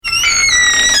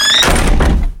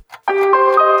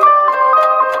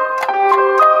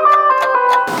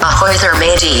ahoy there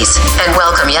mateys, and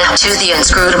welcome you to the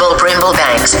inscrutable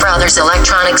Brimblebanks Brothers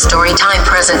electronic storytime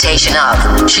presentation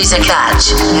of She's a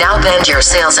Catch. Now bend your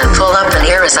sails and pull up an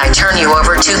ear as I turn you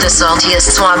over to the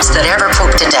saltiest swabs that ever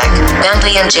pooped a deck,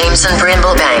 Bentley and Jameson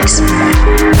Brimblebanks.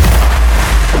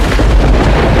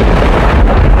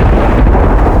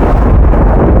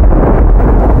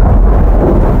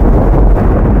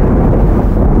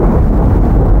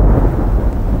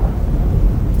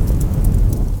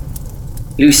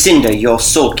 Lucinda, you're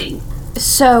sulking.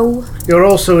 So? You're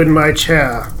also in my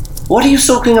chair. What are you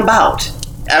sulking about?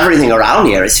 Everything around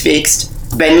here is fixed.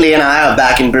 Bentley and I are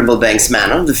back in Brimblebanks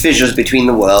Manor. The fissures between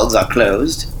the worlds are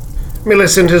closed.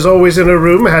 Millicent is always in her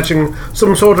room hatching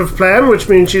some sort of plan, which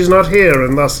means she's not here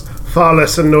and thus far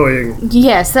less annoying.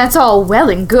 Yes, that's all well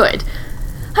and good.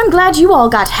 I'm glad you all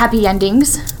got happy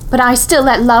endings, but I still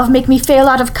let love make me fail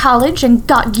out of college and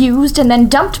got used and then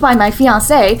dumped by my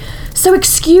fiancé, so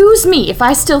excuse me if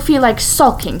I still feel like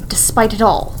sulking despite it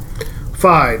all.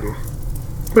 Fine.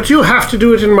 But you have to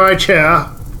do it in my chair.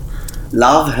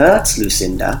 Love hurts,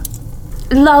 Lucinda.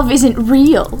 Love isn't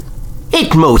real.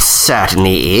 It most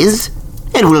certainly is.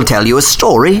 And we'll tell you a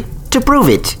story to prove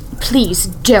it. Please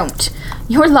don't.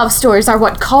 Your love stories are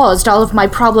what caused all of my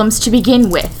problems to begin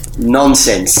with.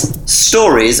 Nonsense.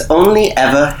 Stories only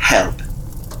ever help.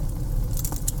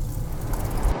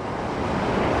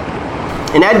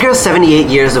 In Edgar's 78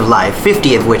 years of life,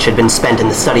 50 of which had been spent in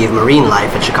the study of marine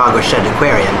life at Chicago Shed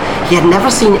Aquarium, he had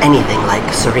never seen anything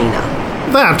like Serena.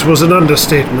 That was an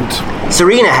understatement.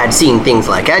 Serena had seen things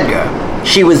like Edgar.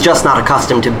 She was just not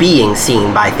accustomed to being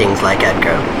seen by things like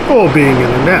Edgar. Or being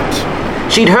in a net.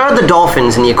 She'd heard the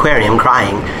dolphins in the aquarium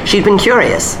crying. She'd been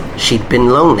curious. She'd been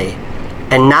lonely.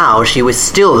 And now she was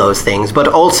still those things, but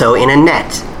also in a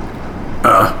net.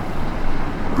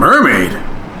 Mermaid?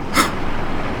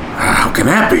 How can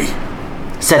that be?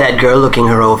 Said Edgar, looking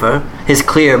her over, his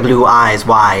clear blue eyes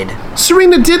wide.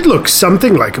 Serena did look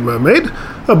something like a mermaid.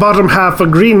 Her bottom half a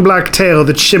green-black tail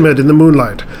that shimmered in the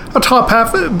moonlight. Her top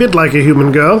half a bit like a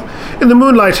human girl. In the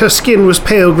moonlight, her skin was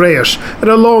pale grayish, and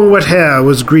her long wet hair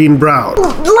was green-brown.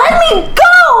 Let me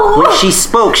go! When she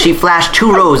spoke, she flashed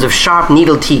 2 rows of sharp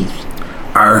needle teeth.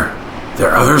 Are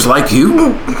there others like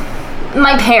you?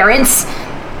 My parents.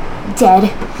 Dead.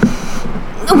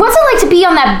 What's it like to be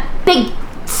on that big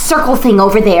circle thing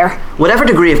over there? Whatever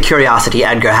degree of curiosity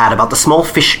Edgar had about the small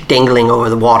fish dangling over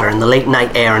the water in the late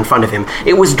night air in front of him,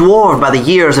 it was dwarfed by the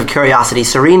years of curiosity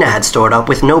Serena had stored up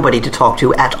with nobody to talk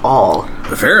to at all.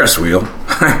 The Ferris wheel?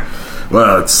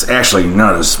 Well, it's actually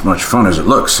not as much fun as it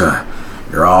looks.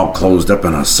 You're all closed up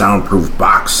in a soundproof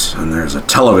box, and there's a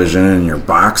television in your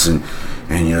box, and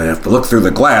you have to look through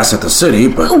the glass at the city,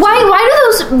 but...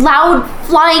 Why do those loud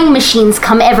flying machines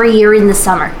come every year in the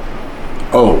summer?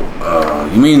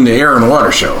 You mean the Air and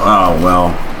Water Show? Oh, well,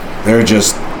 they're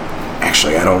just...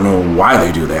 Actually, I don't know why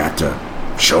they do that.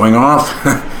 Showing off?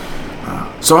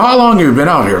 So how long have you been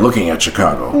out here looking at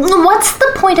Chicago? What's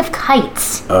the point of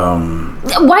kites?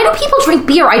 Why do people drink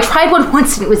beer? I tried one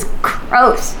once and it was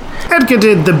gross. Edgar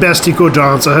did the best he could to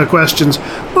answer her questions,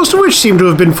 most of which seemed to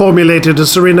have been formulated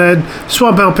as Serena had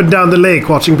swum up and down the lake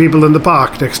watching people in the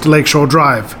park next to Lakeshore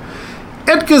Drive.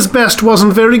 Edgar's best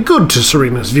wasn't very good to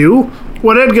Serena's view.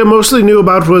 What Edgar mostly knew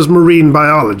about was marine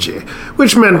biology,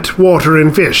 which meant water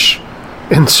and fish.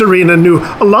 And Serena knew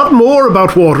a lot more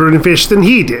about water and fish than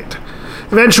he did.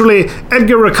 Eventually,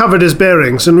 Edgar recovered his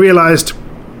bearings and realized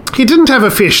he didn't have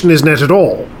a fish in his net at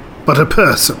all, but a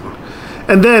person.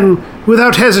 And then,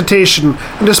 without hesitation,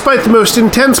 and despite the most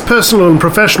intense personal and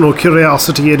professional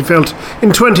curiosity he had felt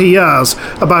in 20 years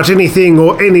about anything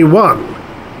or anyone,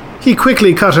 he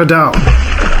quickly cut her down.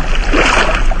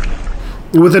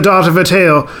 With a dart of her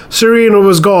tail, Serena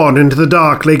was gone into the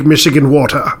dark Lake Michigan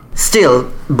water. Still,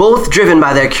 both driven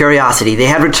by their curiosity, they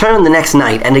had returned the next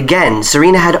night, and again,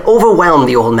 Serena had overwhelmed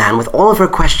the old man with all of her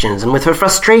questions and with her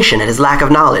frustration at his lack of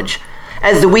knowledge.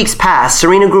 As the weeks passed,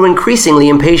 Serena grew increasingly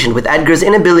impatient with Edgar's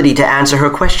inability to answer her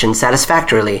questions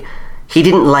satisfactorily. He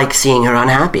didn't like seeing her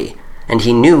unhappy, and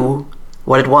he knew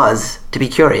what it was to be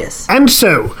curious. And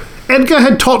so, Edgar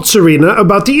had taught Serena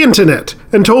about the internet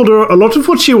and told her a lot of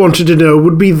what she wanted to know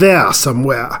would be there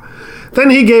somewhere. Then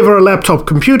he gave her a laptop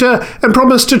computer and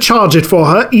promised to charge it for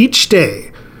her each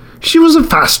day. She was a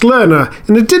fast learner,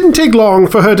 and it didn't take long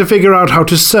for her to figure out how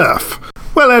to surf.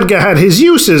 While Edgar had his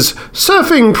uses,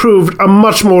 surfing proved a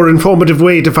much more informative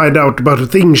way to find out about the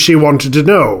things she wanted to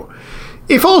know,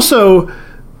 if also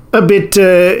a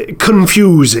bit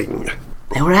confusing.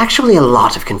 There were actually a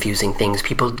lot of confusing things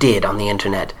people did on the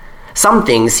internet. Some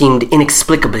things seemed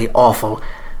inexplicably awful,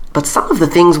 but some of the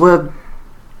things were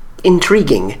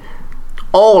intriguing.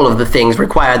 All of the things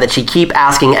required that she keep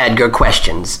asking Edgar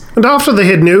questions. And after they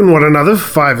had known one another for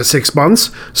 5 or 6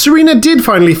 months, Serena did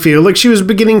finally feel like she was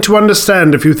beginning to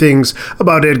understand a few things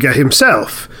about Edgar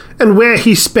himself, and where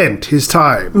he spent his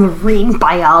time. Marine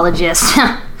biologist.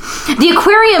 The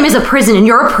aquarium is a prison and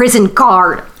you're a prison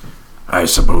guard. I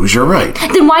suppose you're right.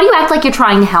 Then why do you act like you're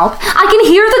trying to help? I can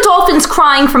hear the dolphins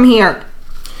crying from here.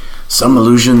 Some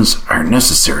illusions are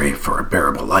necessary for a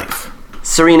bearable life.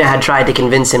 Serena had tried to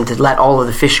convince him to let all of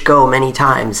the fish go many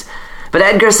times, but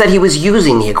Edgar said he was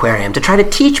using the aquarium to try to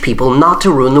teach people not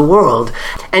to ruin the world,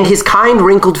 and his kind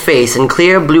wrinkled face and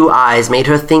clear blue eyes made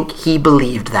her think he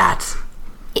believed that.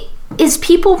 Is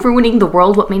people ruining the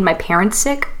world what made my parents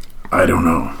sick? I don't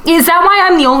know. Is that why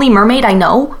I'm the only mermaid I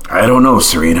know? I don't know,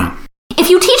 Serena. If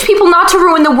you teach people not to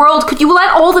ruin the world, could you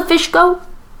let all the fish go?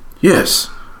 Yes.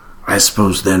 I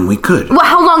suppose then we could. Well,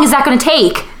 how long is that going to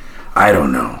take? I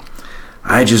don't know.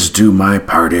 I just do my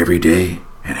part every day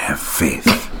and have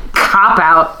faith. Cop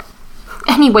out.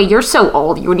 Anyway, you're so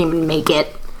old you wouldn't even make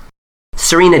it.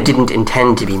 Serena didn't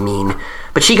intend to be mean,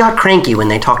 but she got cranky when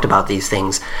they talked about these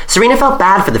things. Serena felt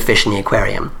bad for the fish in the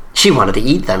aquarium. She wanted to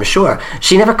eat them, sure.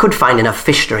 She never could find enough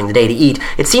fish during the day to eat.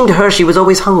 It seemed to her she was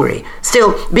always hungry.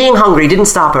 Still, being hungry didn't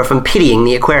stop her from pitying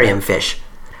the aquarium fish.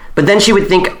 But then she would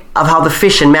think of how the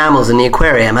fish and mammals in the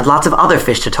aquarium had lots of other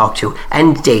fish to talk to,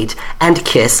 and date, and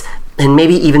kiss, and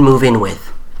maybe even move in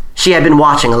with. She had been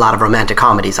watching a lot of romantic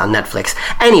comedies on Netflix.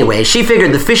 Anyway, she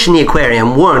figured the fish in the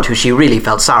aquarium weren't who she really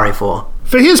felt sorry for.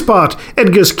 For his part,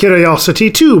 Edgar's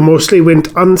curiosity too mostly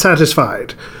went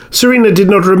unsatisfied. Serena did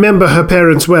not remember her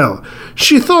parents well.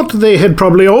 She thought they had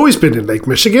probably always been in Lake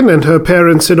Michigan, and her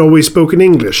parents had always spoken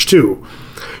English too.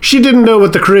 She didn't know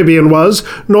what the Caribbean was,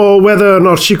 nor whether or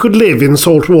not she could live in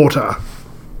salt water.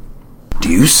 Do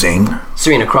you sing?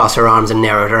 Serena crossed her arms and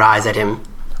narrowed her eyes at him.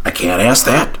 I can't ask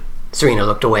that. Serena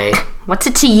looked away. What's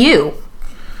it to you?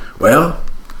 Well,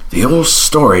 the old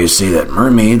stories say that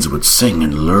mermaids would sing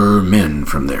and lure men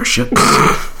from their ships.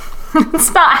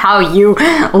 It's not how you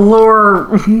lure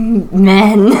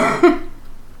men.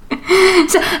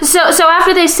 So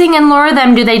after they sing and lure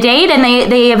them, do they date and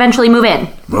they eventually move in?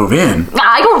 Move in?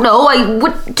 I don't know.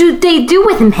 What do they do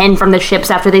with men from the ships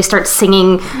after they start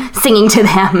singing to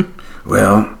them?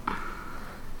 Well,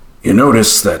 you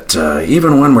notice that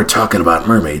even when we're talking about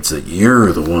mermaids, that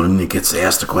you're the one that gets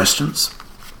asked the questions?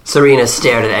 Serena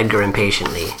stared at Edgar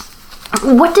impatiently.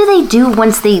 What do they do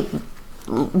once they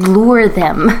lure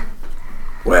them?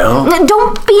 Well...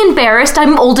 Don't be embarrassed.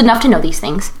 I'm old enough to know these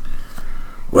things.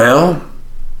 Well,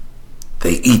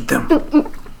 they eat them.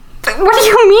 What do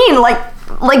you mean?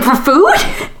 Like for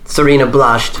food? Serena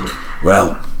blushed.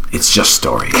 Well, it's just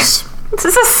stories. This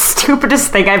is the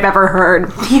stupidest thing I've ever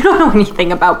heard. You don't know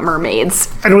anything about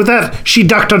mermaids. And with that, she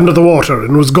ducked under the water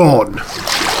and was gone.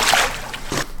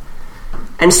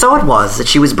 And so it was that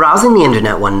she was browsing the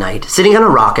internet one night, sitting on a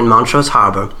rock in Montrose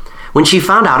Harbor, when she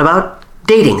found out about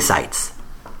dating sites.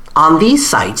 On these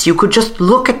sites, you could just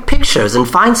look at pictures and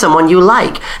find someone you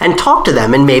like, and talk to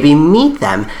them and maybe meet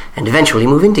them, and eventually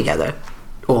move in together.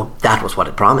 Or that was what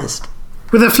it promised.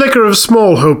 With a flicker of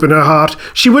small hope in her heart,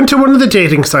 she went to one of the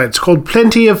dating sites called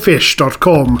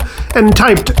plentyoffish.com and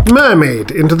typed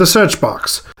mermaid into the search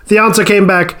box. The answer came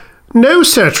back, no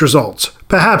search results.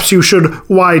 Perhaps you should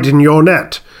widen your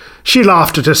net. She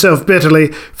laughed at herself bitterly,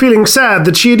 feeling sad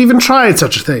that she had even tried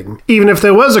such a thing. Even if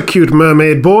there was a cute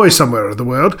mermaid boy somewhere in the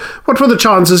world, what were the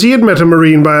chances he had met a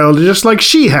marine biologist like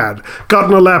she had,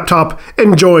 gotten a laptop,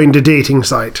 and joined a dating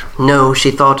site? No,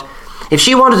 she thought. If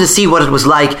she wanted to see what it was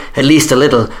like, at least a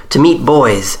little, to meet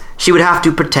boys, she would have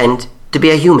to pretend to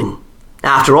be a human.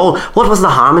 After all, what was the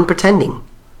harm in pretending?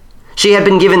 She had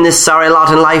been given this sorry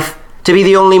lot in life, to be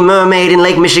the only mermaid in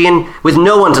Lake Michigan, with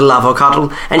no one to love or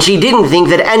cuddle, and she didn't think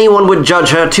that anyone would judge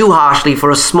her too harshly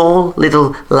for a small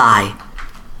little lie.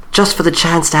 Just for the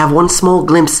chance to have one small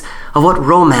glimpse of what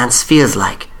romance feels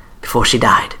like before she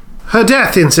died. Her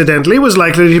death, incidentally, was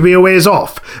likely to be a ways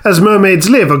off, as mermaids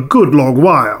live a good long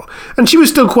while, and she was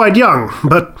still quite young,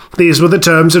 but these were the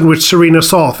terms in which Serena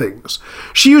saw things.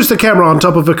 She used the camera on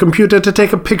top of a computer to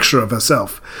take a picture of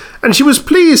herself, and she was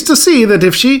pleased to see that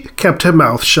if she kept her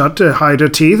mouth shut to hide her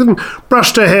teeth and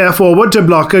brushed her hair forward to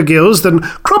block her gills, then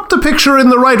cropped the picture in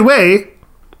the right way,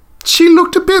 she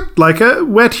looked a bit like a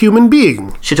wet human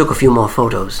being. She took a few more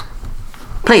photos.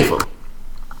 Playful.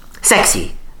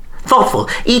 Sexy. Thoughtful,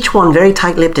 each one very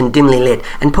tight-lipped and dimly lit,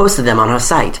 and posted them on her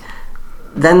site.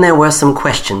 Then there were some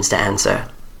questions to answer.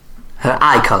 Her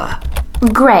eye color.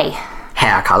 Gray.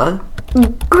 Hair color.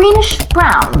 Greenish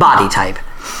brown. Body type.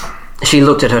 She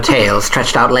looked at her tail,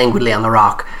 stretched out languidly on the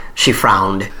rock. She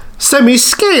frowned.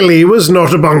 Semi-scaly was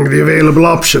not among the available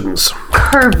options.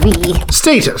 pervy.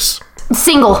 Status.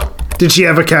 Single. Did she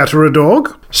have a cat or a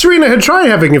dog? Serena had tried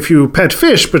having a few pet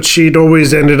fish, but she'd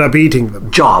always ended up eating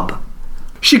them. Job.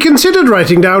 She considered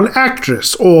writing down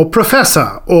actress or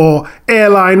professor or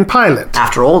airline pilot.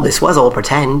 After all, this was all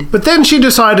pretend. But then she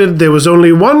decided there was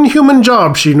only one human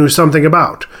job she knew something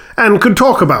about, and could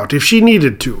talk about if she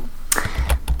needed to.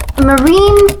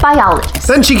 Marine biologist.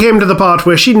 Then she came to the part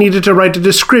where she needed to write a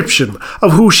description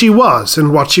of who she was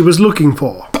and what she was looking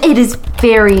for. It is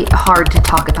very hard to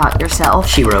talk about yourself.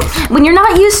 She wrote. When you're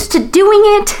not used to doing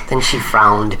it. Then she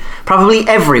frowned. Probably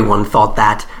everyone thought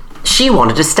that. She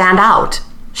wanted to stand out.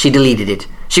 She deleted it.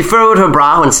 She furrowed her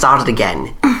brow and started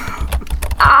again.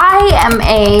 I am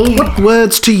a... What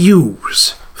words to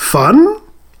use? Fun?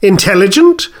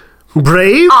 Intelligent?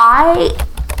 Brave? I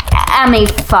am a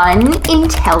fun,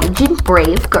 intelligent,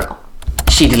 brave girl.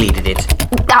 She deleted it.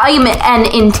 I am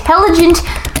an intelligent,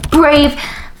 brave,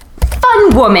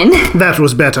 fun woman. That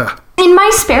was better. In my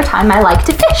spare time, I like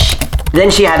to fish. Then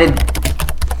she added...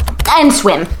 And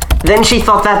swim. Then she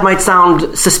thought that might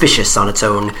sound suspicious on its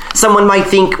own. Someone might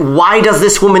think, why does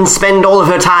this woman spend all of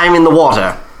her time in the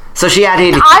water? So she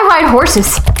added... I ride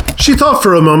horses. She thought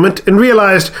for a moment and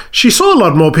realized she saw a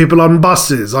lot more people on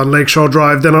buses on Lakeshore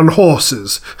Drive than on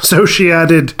horses. So she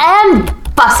added... And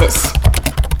buses.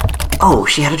 Oh,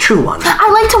 she had a true one.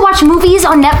 I like to watch movies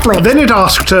on Netflix. Then it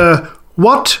asked her,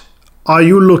 what are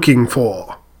you looking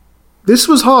for? This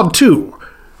was hard too.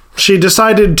 She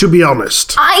decided to be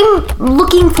honest. I'm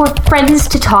looking for friends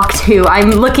to talk to.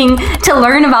 I'm looking to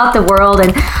learn about the world,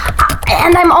 and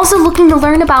I'm also looking to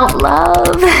learn about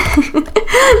love.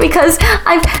 Because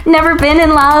I've never been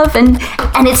in love, and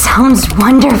it sounds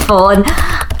wonderful, and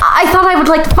I thought I would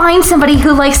like to find somebody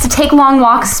who likes to take long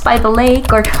walks by the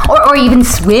lake, or even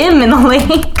swim in the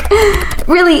lake.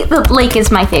 Really, the lake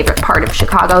is my favorite part of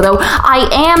Chicago, though I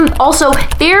am also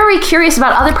very curious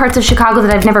about other parts of Chicago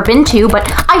that I've never been to,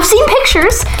 but I've seen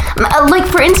pictures. Like,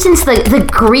 for instance, the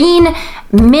Green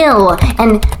Mill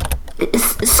and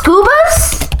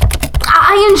Scubas?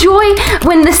 I enjoy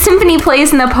when the symphony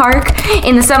plays in the park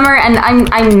in the summer, and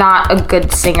I'm not a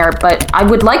good singer, but I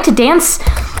would like to dance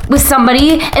with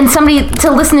somebody and somebody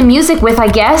to listen to music with, I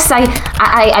guess.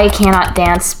 I cannot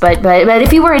dance, but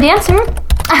if you were a dancer,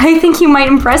 I think you might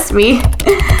impress me.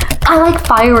 I like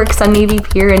fireworks on Navy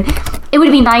Pier, and it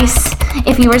would be nice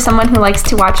if you were someone who likes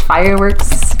to watch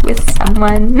fireworks with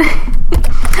someone.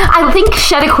 I think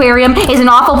Shed Aquarium is an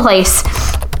awful place,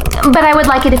 but I would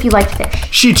like it if you liked fish.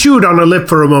 She chewed on her lip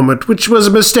for a moment, which was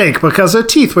a mistake because her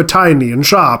teeth were tiny and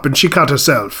sharp, and she cut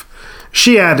herself.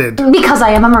 She added, because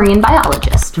I am a marine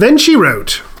biologist. Then she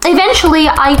wrote, eventually,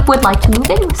 I would like to move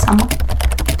in with someone.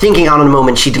 Thinking on it a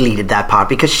moment, she deleted that part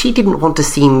because she didn't want to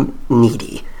seem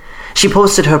needy. She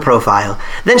posted her profile.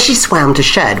 Then she swam to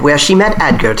Shed, where she met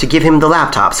Edgar to give him the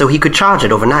laptop so he could charge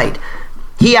it overnight.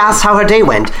 He asked how her day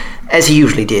went, as he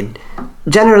usually did.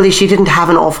 Generally, she didn't have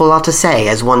an awful lot to say,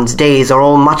 as one's days are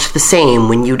all much the same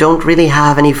when you don't really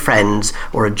have any friends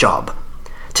or a job.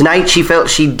 Tonight, she felt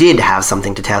she did have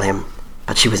something to tell him,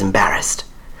 but she was embarrassed.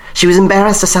 She was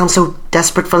embarrassed to sound so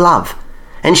desperate for love.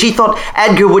 And she thought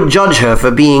Edgar would judge her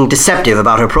for being deceptive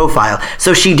about her profile,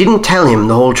 so she didn't tell him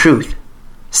the whole truth.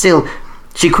 Still,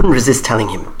 she couldn't resist telling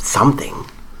him something.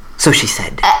 So she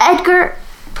said, Edgar,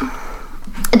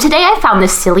 today I found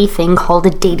this silly thing called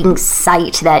a dating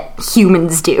site that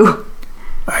humans do.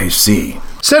 I see,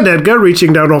 said Edgar,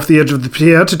 reaching down off the edge of the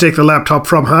pier to take the laptop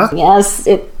from her. Yes,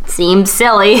 it seems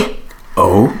silly.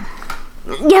 Oh?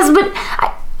 Yes, but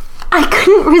I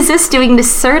couldn't resist doing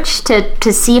this search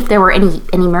to see if there were any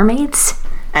mermaids.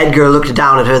 Edgar looked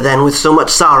down at her then with so much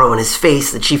sorrow in his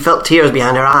face that she felt tears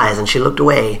behind her eyes, and she looked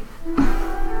away.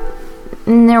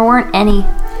 There weren't any.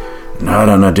 Not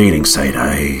on a dating site,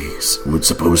 I would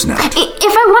suppose not. If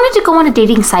I wanted to go on a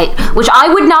dating site, which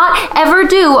I would not ever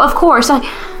do, of course,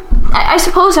 I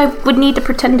suppose I would need to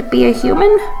pretend to be a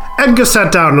human. Edgar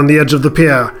sat down on the edge of the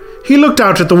pier. He looked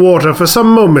out at the water for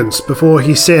some moments before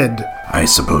he said, I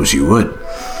suppose you would.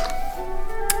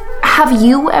 Have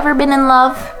you ever been in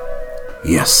love?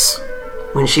 Yes.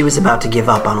 When she was about to give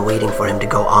up on waiting for him to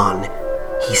go on,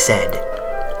 he said,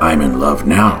 I'm in love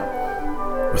now.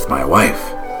 With my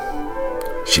wife.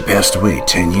 She passed away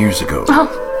 10 years ago.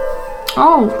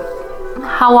 Oh,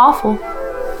 how awful.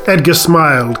 Edgar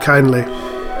smiled kindly.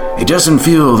 It doesn't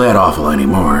feel that awful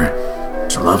anymore.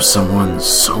 To love someone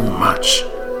so much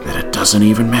that it doesn't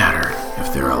even matter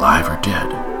if they're alive or dead.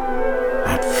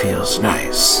 That feels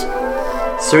nice.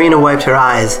 Serena wiped her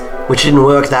eyes, which didn't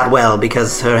work that well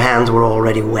because her hands were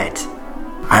already wet.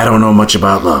 I don't know much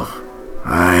about love.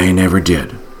 I never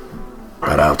did.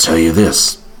 But I'll tell you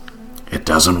this. It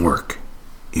doesn't work.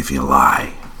 if you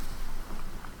lie.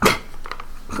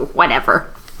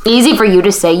 Whatever. Easy for you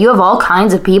to say. You have all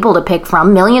kinds of people to pick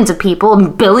from. Millions of people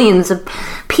and billions of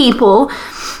people.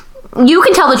 You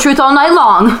can tell the truth all night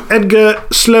long. Edgar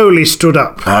slowly stood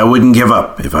up. I wouldn't give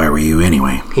up if I were you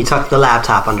anyway. He tucked the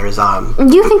laptop under his arm.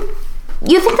 Do you think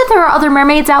that there are other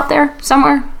mermaids out there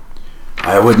somewhere?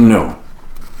 I wouldn't know.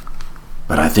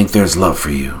 But I think there's love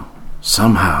for you.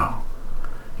 Somehow,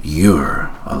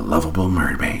 you're a lovable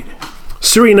mermaid.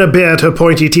 Serena bared her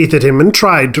pointy teeth at him and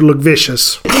tried to look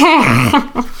vicious.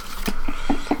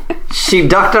 She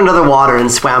ducked under the water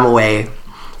and swam away.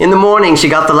 In the morning, she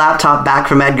got the laptop back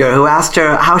from Edgar, who asked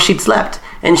her how she'd slept,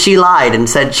 and she lied and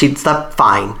said she'd slept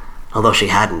fine, although she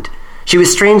hadn't. She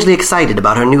was strangely excited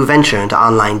about her new venture into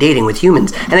online dating with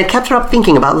humans, and it kept her up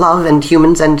thinking about love and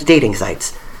humans and dating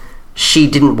sites. She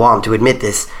didn't want to admit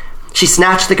this. She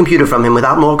snatched the computer from him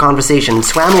without more conversation and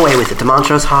swam away with it to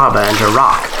Montrose Harbor and her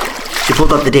rock. She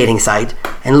pulled up the dating site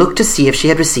and looked to see if she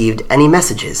had received any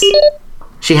messages.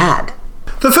 She had.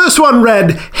 The first one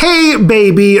read, "Hey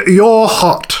baby, you're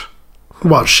hot."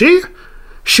 Was she?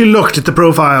 She looked at the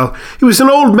profile. It was an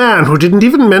old man who didn't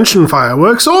even mention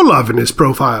fireworks or love in his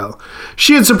profile.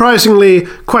 She had surprisingly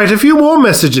quite a few more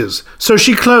messages, so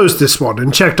she closed this one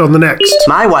and checked on the next.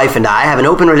 My wife and I have an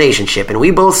open relationship, and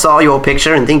we both saw your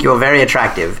picture and think you're very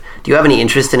attractive. Do you have any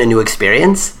interest in a new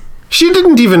experience? She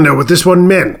didn't even know what this one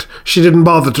meant. She didn't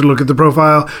bother to look at the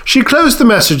profile. She closed the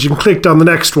message and clicked on the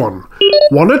next one.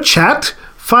 "Wanna chat?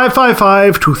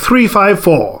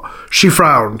 555-2354. She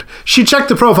frowned. She checked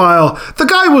the profile. The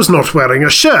guy was not wearing a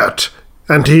shirt,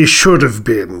 and he should have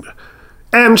been.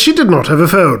 And she did not have a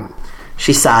phone.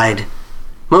 She sighed.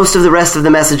 Most of the rest of the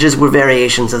messages were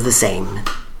variations of the same.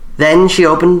 Then she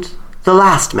opened the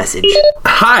last message.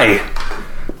 Hi.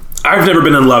 I've never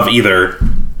been in love either.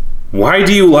 Why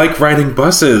do you like riding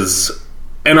buses?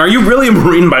 And are you really a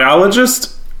marine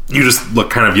biologist? You just look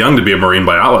kind of young to be a marine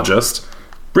biologist.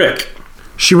 Rick.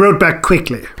 She wrote back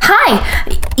quickly. Hi.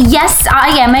 Yes,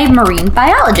 I am a marine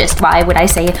biologist. Why would I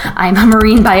say I'm a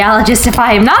marine biologist if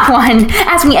I am not one?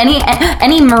 Ask me any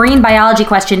marine biology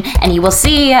question and you will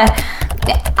see.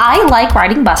 I like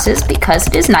riding buses because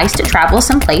it is nice to travel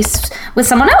someplace with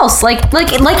someone else, like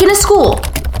in a school.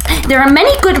 There are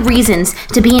many good reasons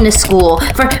to be in a school.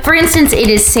 For instance, it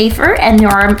is safer and there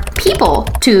are people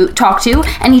to talk to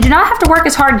and you do not have to work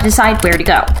as hard to decide where to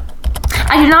go.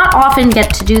 I do not often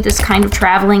get to do this kind of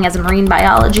traveling as a marine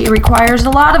biology. It requires a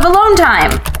lot of alone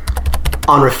time.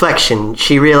 On reflection,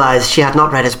 she realized she had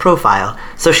not read his profile,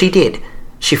 so she did.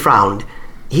 She frowned.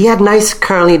 He had nice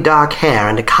curly dark hair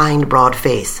and a kind broad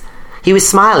face. He was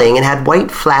smiling and had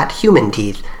white flat human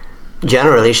teeth.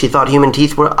 Generally, she thought human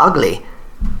teeth were ugly.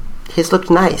 His looked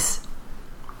nice.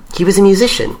 He was a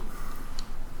musician.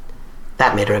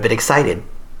 That made her a bit excited.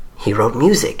 He wrote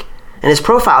music. And his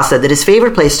profile said that his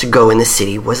favorite place to go in the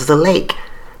city was the lake,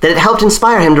 that it helped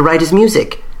inspire him to write his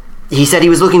music. He said he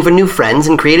was looking for new friends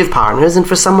and creative partners and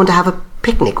for someone to have a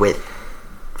picnic with.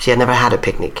 She had never had a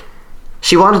picnic.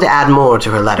 She wanted to add more to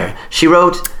her letter. She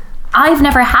wrote, I've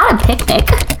never had a picnic.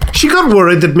 She got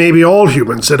worried that maybe all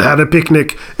humans had had a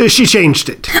picnic. She changed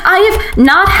it. I have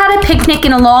not had a picnic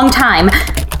in a long time.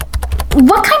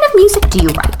 What kind of music do you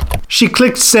write? She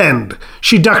clicked send.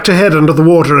 She ducked her head under the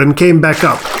water and came back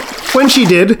up. When she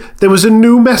did, there was a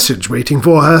new message waiting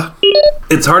for her.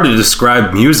 It's hard to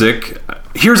describe music.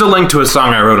 Here's a link to a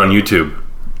song I wrote on YouTube.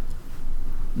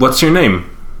 What's your name?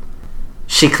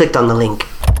 She clicked on the link.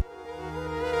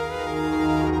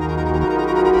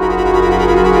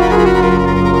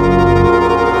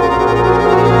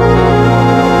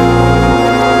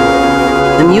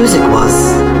 The music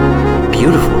was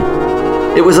beautiful.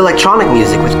 It was electronic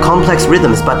music with complex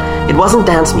rhythms, but it wasn't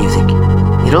dance music.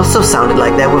 It also sounded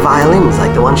like there were violins,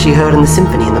 like the one she heard in the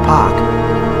symphony in the park.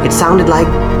 It sounded like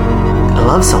a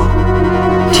love song.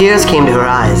 Tears came to her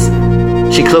eyes.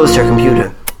 She closed her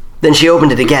computer. Then she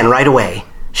opened it again right away.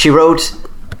 She wrote,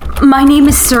 My name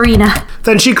is Serena.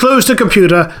 Then she closed her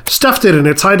computer, stuffed it in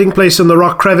its hiding place in the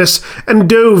rock crevice, and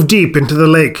dove deep into the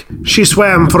lake. She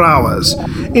swam for hours.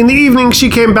 In the evening, she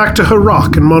came back to her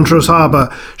rock in Montrose Harbor.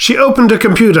 She opened her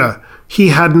computer. He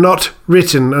had not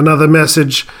written another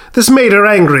message. This made her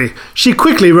angry. She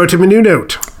quickly wrote him a new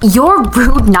note. You're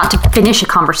rude not to finish a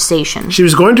conversation. She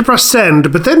was going to press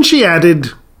send, but then she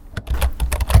added,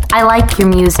 I like your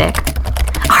music.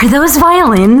 Are those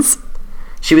violins?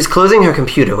 She was closing her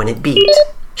computer when it beeped.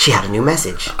 She had a new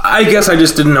message. I guess I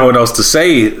just didn't know what else to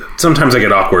say. Sometimes I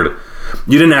get awkward.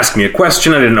 You didn't ask me a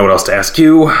question, I didn't know what else to ask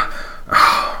you.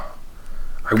 I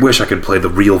wish I could play the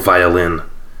real violin.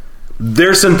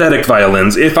 They're synthetic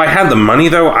violins. If I had the money,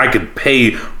 though, I could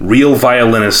pay real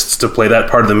violinists to play that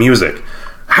part of the music.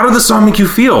 How did the song make you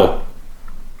feel?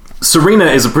 Serena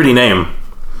is a pretty name.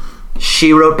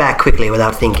 She wrote back quickly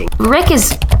without thinking. Rick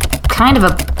is kind of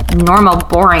a normal,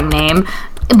 boring name.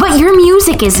 But your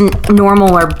music isn't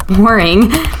normal or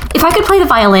boring. If I could play the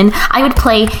violin, I would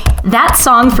play that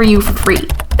song for you for free.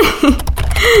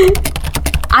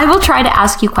 I will try to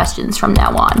ask you questions from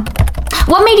now on.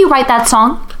 What made you write that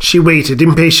song? She waited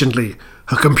impatiently.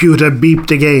 Her computer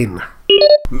beeped again.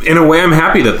 In a way, I'm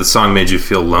happy that the song made you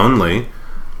feel lonely.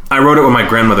 I wrote it when my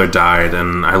grandmother died,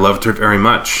 and I loved her very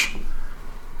much.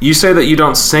 You say that you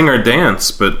don't sing or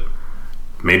dance, but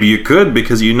maybe you could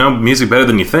because you know music better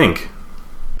than you think.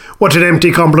 What an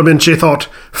empty compliment, she thought.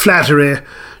 Flattery.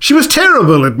 She was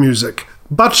terrible at music,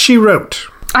 but she wrote.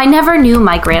 I never knew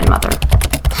my grandmother.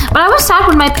 But I was sad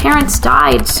when my parents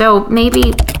died, so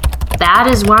maybe that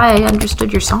is why I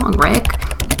understood your song, Rick.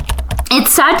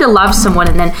 It's sad to love someone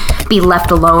and then be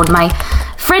left alone. My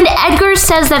friend Edgar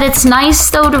says that it's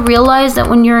nice, though, to realize that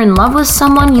when you're in love with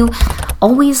someone, you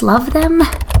always love them,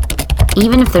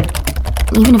 even if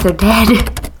they're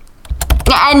dead.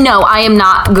 And no, I am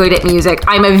not good at music.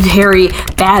 I'm a very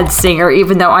bad singer,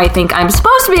 even though I think I'm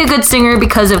supposed to be a good singer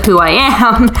because of who I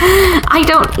am. I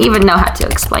don't even know how to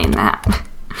explain that.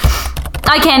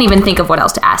 I can't even think of what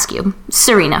else to ask you.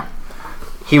 Serena.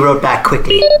 He wrote back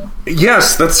quickly.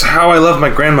 Yes, that's how I love my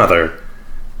grandmother.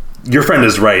 Your friend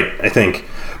is right, I think.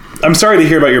 I'm sorry to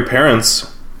hear about your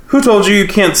parents. Who told you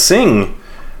can't sing?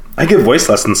 I give voice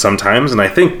lessons sometimes, and I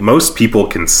think most people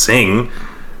can sing.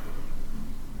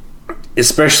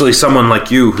 Especially someone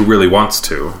like you who really wants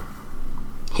to.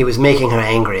 He was making her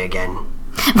angry again.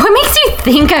 What makes you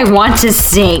think I want to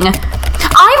sing?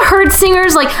 I've heard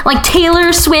singers like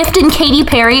Taylor Swift and Katy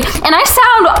Perry, and I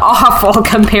sound awful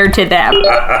compared to them.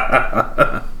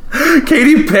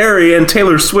 Katy Perry and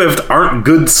Taylor Swift aren't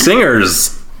good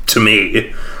singers to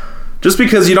me. Just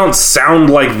because you don't sound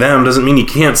like them doesn't mean you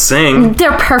can't sing.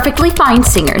 They're perfectly fine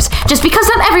singers. Just because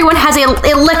not everyone has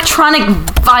electronic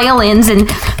violins and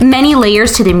many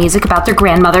layers to their music about their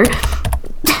grandmother.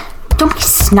 Don't be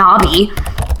snobby.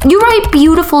 You write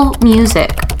beautiful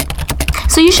music.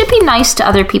 So you should be nice to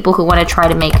other people who want to try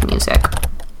to make music.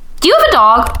 Do you have a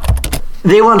dog?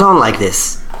 They went on like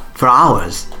this for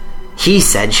hours. He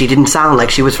said she didn't sound like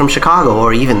she was from Chicago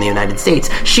or even the United States.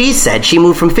 She said she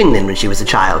moved from Finland when she was a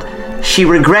child. She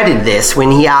regretted this when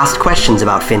he asked questions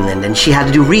about Finland, and she had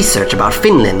to do research about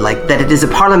Finland, like that it is a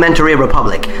parliamentary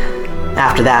republic.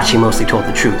 After that, she mostly told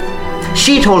the truth.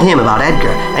 She told him about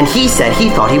Edgar, and he said he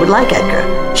thought he would like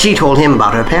Edgar. She told him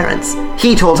about her parents.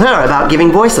 He told her about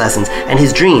giving voice lessons and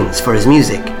his dreams for his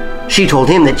music. She told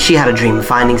him that she had a dream of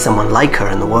finding someone like her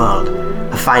in the world,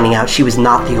 of finding out she was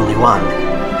not the only one,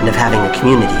 and of having a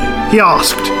community. He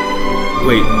asked.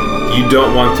 Wait, you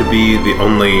don't want to be the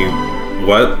only...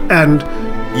 what? And...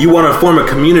 you want to form a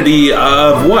community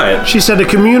of what? She said a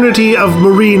community of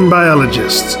marine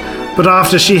biologists. But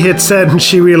after she hit send,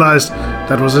 she realized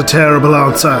that was a terrible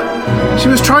answer. She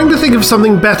was trying to think of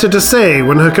something better to say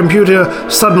when her computer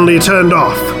suddenly turned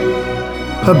off.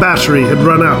 Her battery had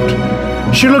run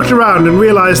out. She looked around and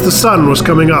realized the sun was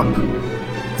coming up.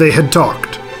 They had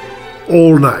talked.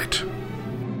 All night.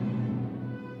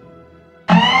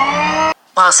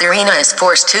 While Serena is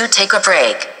forced to take a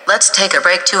break, let's take a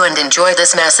break too and enjoy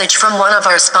this message from one of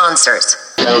our sponsors.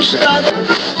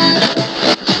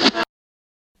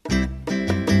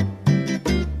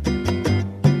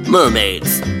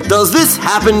 Mermaids, does this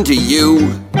happen to you?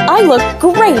 I look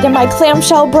great in my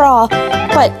clamshell bra,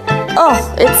 but,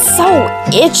 it's so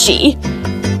itchy.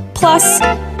 Plus,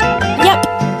 yep,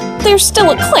 there's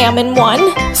still a clam in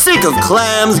one. Sick of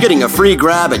clams getting a free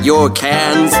grab at your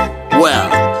cans? Well,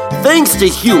 thanks to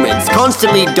humans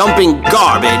constantly dumping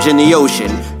garbage in the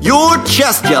ocean, your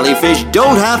chest jellyfish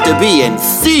don't have to be in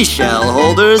seashell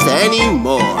holders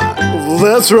anymore.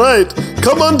 That's right.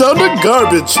 Come on down to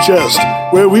Garbage Chest,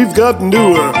 where we've got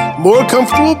newer, more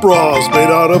comfortable bras made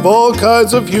out of all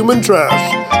kinds of human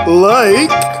trash. Like...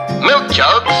 milk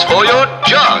jugs for your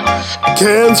jugs.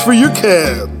 Cans for your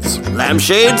cans.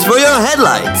 Lampshades for your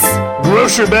headlights.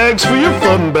 Grocery bags for your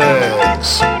fun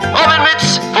bags. Oven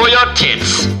mitts for your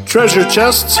tits. Treasure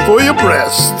chests for your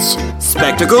breasts.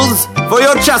 Spectacles for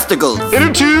your chesticles.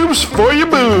 Inner tubes for your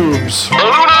boobs.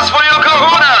 Ballooners for your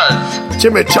kahunas.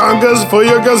 Chimichangas for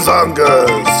your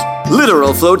gazongas.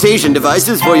 Literal flotation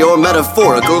devices for your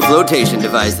metaphorical flotation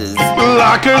devices.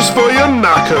 Lockers for your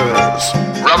knockers.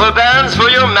 Rubber bands for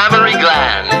your mammary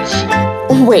glands.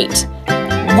 Wait,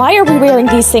 why are we wearing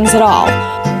these things at all?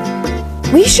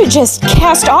 We should just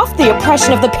cast off the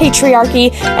oppression of the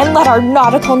patriarchy and let our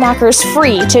nautical knockers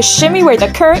free to shimmy where the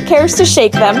current cares to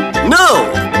shake them.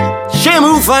 No!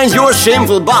 Shamu finds your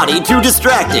shameful body too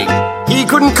distracting. He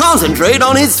couldn't concentrate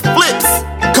on his flips.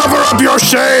 Cover up your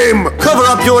shame! Cover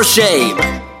up your shame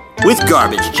with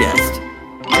Garbage Chest.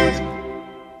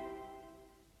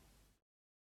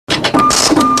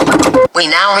 We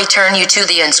now return you to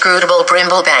the inscrutable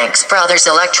Brimblebanks Brothers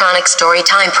electronic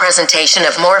storytime presentation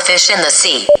of More Fish in the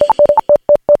Sea.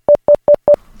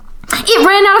 It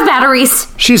ran out of batteries.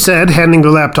 She said, handing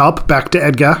the laptop back to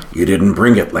Edgar. You didn't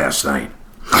bring it last night.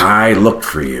 I looked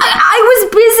for you. I was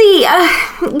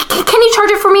busy. Can you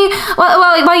charge it for me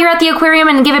while you're at the aquarium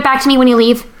and give it back to me when you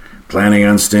leave? Planning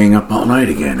on staying up all night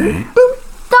again, eh?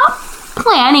 Not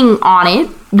planning on it,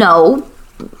 no.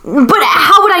 But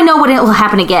how would I know when it will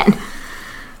happen again?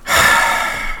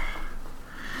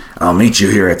 I'll meet you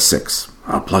here at 6.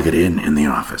 I'll plug it in the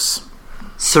office.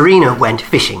 Serena went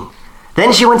fishing.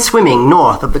 Then she went swimming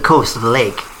north up the coast of the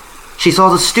lake. She saw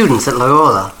the students at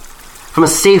Loyola. From a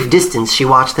safe distance, she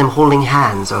watched them holding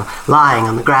hands or lying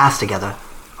on the grass together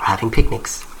or having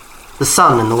picnics. The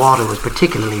sun and the water was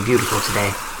particularly beautiful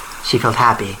today. She felt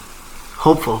happy,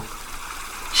 hopeful.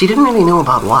 She didn't really know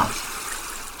about what.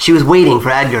 She was waiting for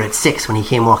Edgar at 6 when he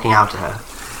came walking out to her.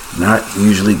 Not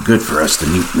usually good for us to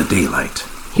meet in the daylight.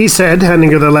 He said,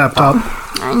 handing her the laptop.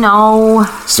 I know.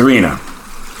 Serena,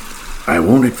 I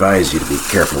won't advise you to be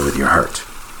careful with your heart,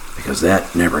 because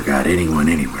that never got anyone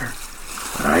anywhere.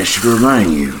 But I should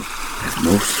remind you that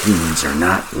most humans are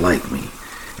not like me,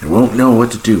 and won't know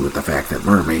what to do with the fact that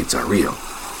mermaids are real,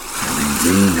 and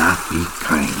they may not be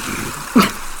kind to you.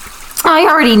 I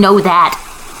already know that.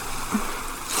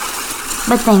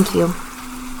 But thank you.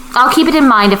 I'll keep it in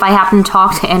mind if I happen to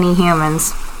talk to any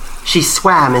humans. She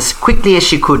swam as quickly as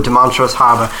she could to Montrose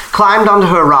Harbor, climbed onto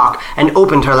her rock, and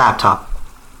opened her laptop.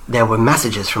 There were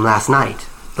messages from last night.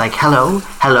 Like,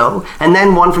 hello, and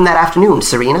then one from that afternoon.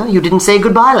 Serena, you didn't say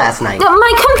goodbye last night.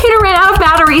 My computer ran out of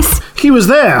batteries. He was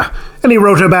there, and he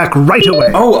wrote her back right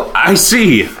away. Oh, I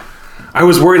see. I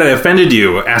was worried I offended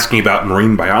you, asking about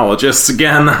marine biologists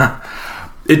again.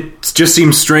 It just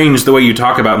seems strange the way you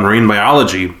talk about marine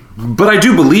biology, but I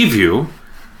do believe you.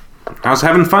 I was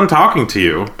having fun talking to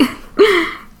you.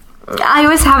 I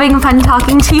was having fun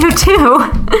talking to you,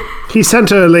 too. He sent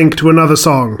her a link to another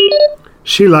song.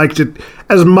 She liked it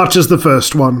as much as the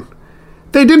first one.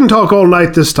 They didn't talk all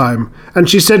night this time, and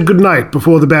she said goodnight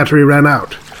before the battery ran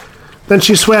out. Then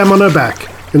she swam on her back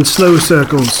in slow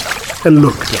circles and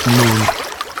looked at the moon.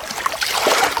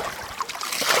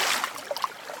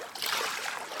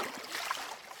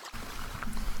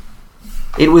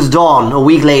 It was dawn a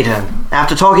week later,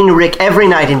 after talking to Rick every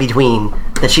night in between,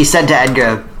 that she said to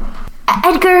Edgar,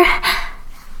 Edgar,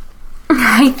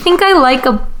 I think I like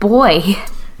a boy.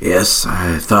 Yes,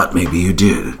 I thought maybe you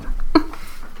did.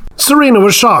 Serena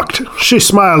was shocked. She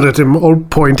smiled at him, all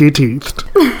pointy-teethed.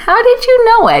 How did you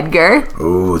know, Edgar?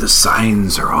 Oh, the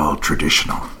signs are all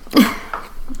traditional.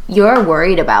 You're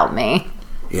worried about me.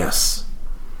 Yes,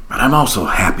 but I'm also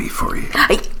happy for you.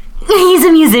 He's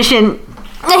a musician.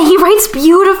 He writes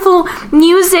beautiful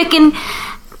music and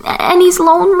he's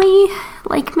lonely,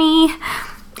 like me.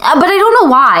 But I don't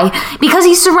know why. Because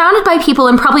he's surrounded by people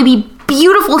and probably be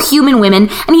beautiful human women,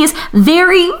 and he is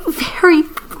very, very,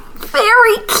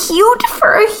 very cute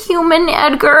for a human,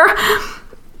 Edgar.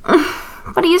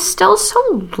 But he is still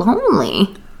so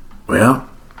lonely. Well,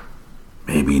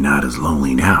 maybe not as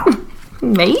lonely now.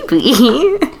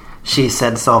 Maybe. She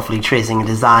said softly, tracing a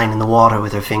design in the water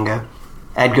with her finger.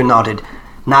 Edgar nodded.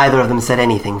 Neither of them said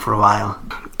anything for a while.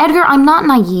 Edgar, I'm not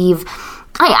naive.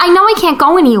 I know I can't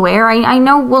go anywhere. I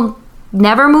know we'll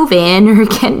never move in or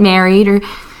get married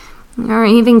or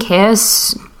even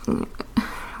kiss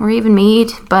or even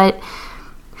meet, but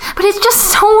it's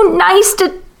just so nice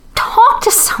to talk to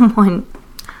someone.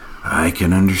 I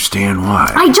can understand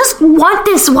why. I just want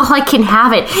this while I can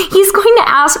have it. He's going to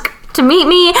ask to meet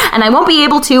me, and I won't be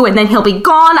able to, and then he'll be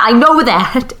gone. I know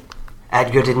that.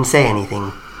 Edgar didn't say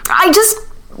anything. I just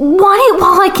want it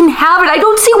while I can have it. I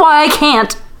don't see why I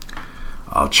can't.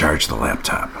 I'll charge the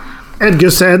laptop.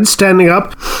 Edgar said, standing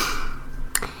up.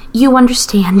 You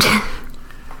understand.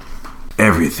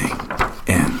 Everything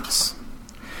ends.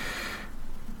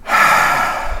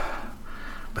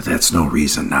 But that's no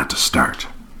reason not to start.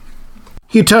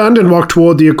 He turned and walked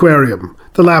toward the aquarium,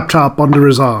 the laptop under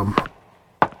his arm.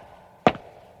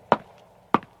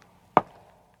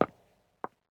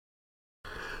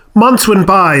 Months went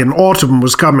by and autumn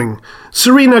was coming.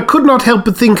 Serena could not help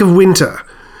but think of winter.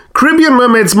 Caribbean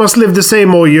mermaids must live the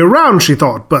same all year round, she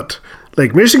thought, but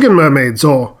Lake Michigan mermaids,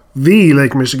 or the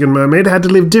Lake Michigan mermaid, had to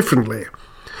live differently.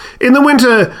 In the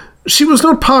winter, she was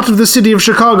not part of the city of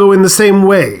Chicago in the same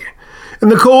way. In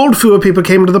the cold, fewer people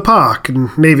came to the park,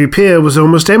 and Navy Pier was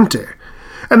almost empty.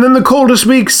 And in the coldest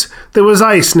weeks, there was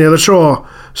ice near the shore,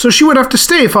 so she would have to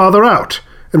stay farther out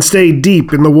and stay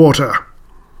deep in the water.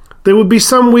 There would be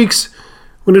some weeks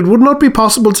when it would not be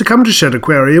possible to come to Shed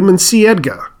Aquarium and see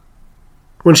Edgar,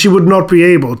 when she would not be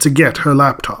able to get her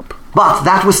laptop. But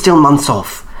that was still months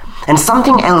off, and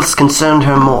something else concerned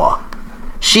her more.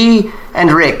 She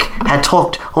and Rick had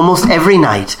talked almost every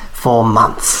night for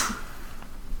months.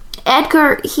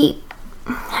 Edgar, he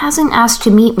hasn't asked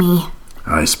to meet me.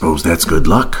 I suppose that's good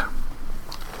luck.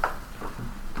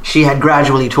 She had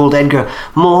gradually told Edgar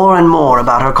more and more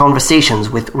about her conversations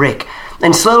with Rick,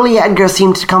 and slowly Edgar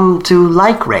seemed to come to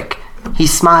like Rick. He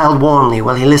smiled warmly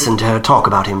while he listened to her talk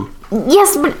about him.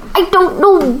 Yes, but I don't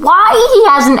know why he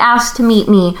hasn't asked to meet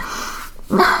me.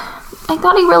 I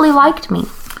thought he really liked me.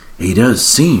 He does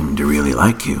seem to really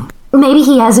like you. Maybe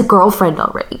he has a girlfriend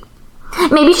already.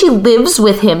 Maybe she lives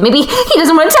with him. Maybe he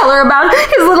doesn't want to tell her about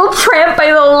his little tramp by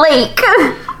the lake.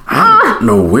 I don't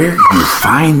know where you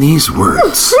find these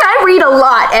words. I read a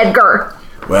lot, Edgar.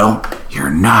 Well, you're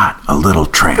not a little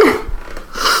tramp. Isn't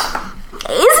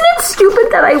it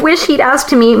stupid that I wish he'd asked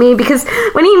to meet me? Because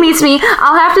when he meets me,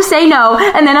 I'll have to say no,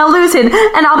 and then I'll lose him,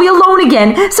 and I'll be alone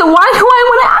again. So why do I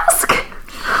want to ask?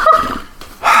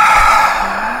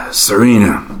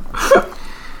 Serena,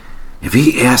 if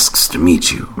he asks to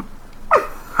meet you,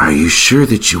 are you sure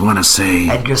that you want to say...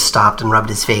 Edgar stopped and rubbed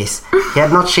his face. He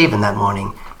had not shaven that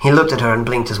morning. He looked at her and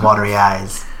blinked his watery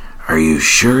eyes. Are you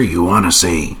sure you want to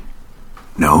say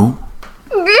no?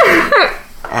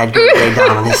 Edgar lay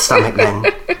down on his stomach then.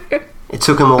 It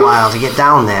took him a while to get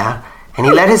down there, and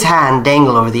he let his hand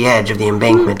dangle over the edge of the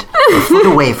embankment, a foot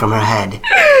away from her head.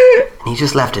 And he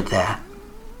just left it there.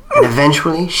 And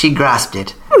eventually she grasped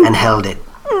it and held it.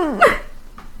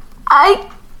 I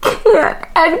can't,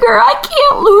 Edgar. I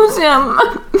can't lose him.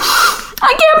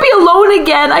 I can't be alone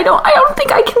again. I don't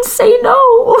think I can say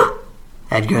no.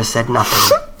 Edgar said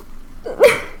nothing.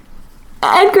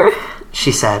 Edgar,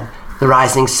 she said, the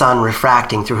rising sun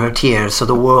refracting through her tears so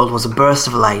the world was a burst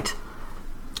of light.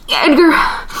 Edgar,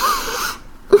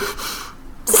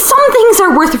 some things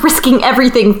are worth risking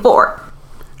everything for.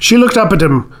 She looked up at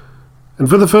him, and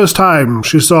for the first time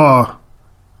she saw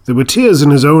there were tears in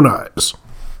his own eyes.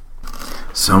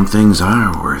 Some things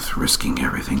are worth risking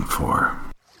everything for.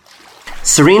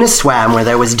 Serena swam where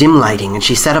there was dim lighting, and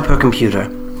she set up her computer,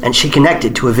 and she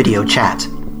connected to a video chat.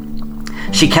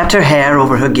 She kept her hair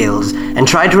over her gills and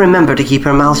tried to remember to keep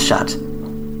her mouth shut.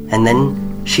 And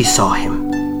then she saw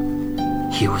him.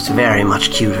 He was very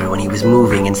much cuter when he was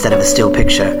moving instead of a still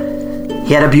picture.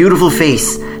 He had a beautiful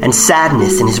face and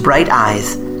sadness in his bright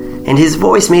eyes, and his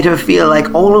voice made her feel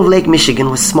like all of Lake Michigan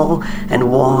was small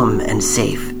and warm and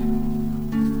safe.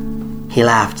 He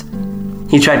laughed.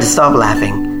 He tried to stop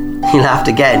laughing. He laughed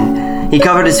again. He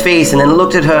covered his face and then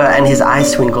looked at her, and his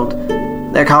eyes twinkled.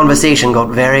 Their conversation got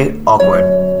very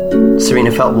awkward.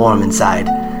 Serena felt warm inside.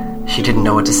 She didn't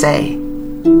know what to say.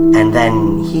 And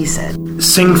then he said,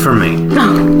 "Sing for me."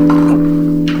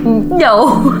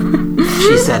 No.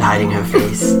 She said, hiding her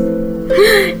face.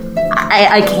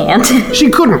 I can't. She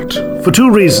couldn't, for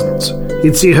two reasons.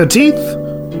 He'd see her teeth,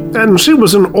 and she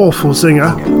was an awful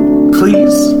singer.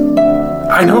 Please.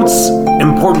 I know it's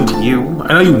important to you.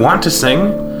 I know you want to sing.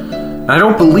 And I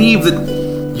don't believe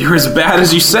that you're as bad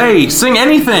as you say. Sing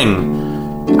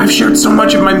anything. I've shared so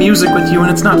much of my music with you,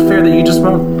 and it's not fair that you just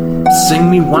won't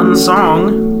sing me one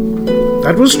song.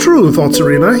 That was true, thought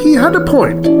Serena. He had a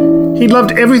point. He'd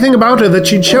loved everything about her that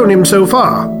she'd shown him so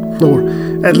far, or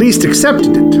at least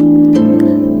accepted it.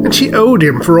 And she owed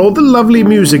him for all the lovely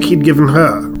music he'd given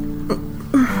her.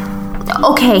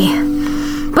 Okay,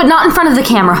 but not in front of the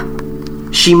camera.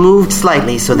 She moved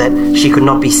slightly so that she could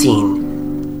not be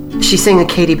seen. She sang a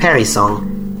Katy Perry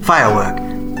song, Firework,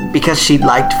 because she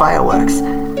liked fireworks.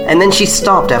 And then she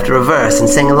stopped after a verse and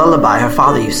sang a lullaby her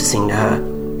father used to sing to her.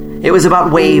 It was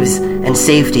about waves and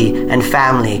safety and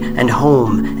family and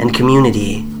home and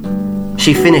community.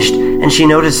 She finished and she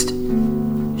noticed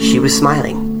she was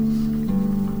smiling.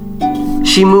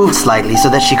 She moved slightly so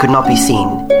that she could not be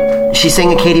seen. She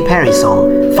sang a Katy Perry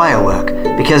song, Firework,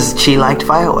 because she liked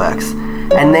fireworks.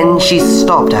 And then she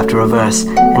stopped after a verse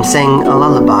and sang a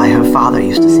lullaby her father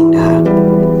used to sing to her.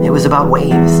 It was about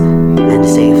waves and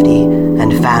safety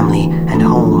and family and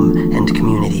home and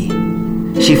community.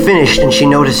 She finished and she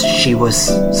noticed she was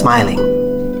smiling.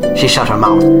 She shut her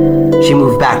mouth. She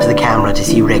moved back to the camera to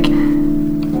see Rick.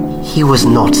 He was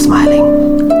not smiling.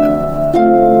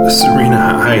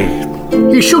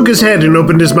 Serena, He shook his head and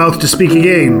opened his mouth to speak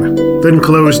again, then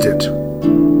closed it.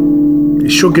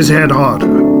 shook his head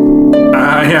harder.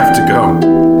 I have to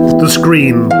go. The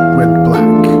screen went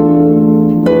black.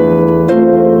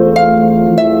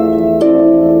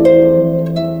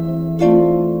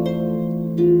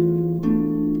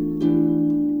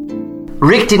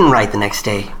 Rick didn't write the next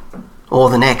day, or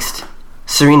the next.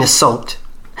 Serena sulked,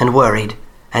 and worried,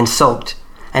 and sulked,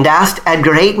 and asked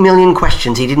Edgar 8 million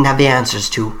questions he didn't have the answers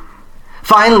to.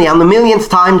 Finally, on the millionth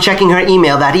time checking her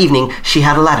email that evening, she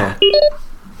had a letter.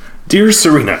 Dear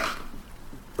Serena,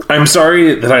 I'm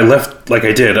sorry that I left like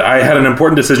I did. I had an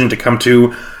important decision to come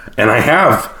to, and I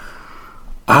have.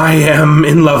 I am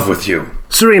in love with you.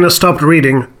 Serena stopped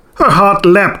reading. Her heart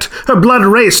leapt, her blood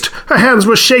raced, her hands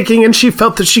were shaking, and she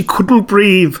felt that she couldn't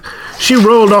breathe. She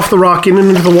rolled off the rock and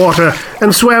into the water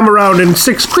and swam around in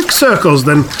 6 quick circles,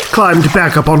 then climbed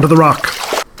back up onto the rock.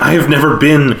 I have never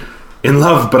been in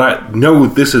love, but I know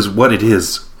this is what it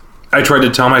is. I tried to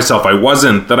tell myself I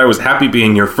wasn't, that I was happy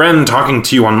being your friend, talking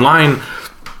to you online.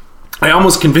 I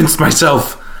almost convinced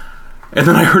myself, and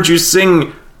then I heard you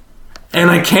sing,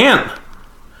 and I can't.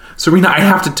 Serena, I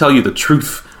have to tell you the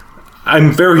truth.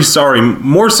 I'm very sorry,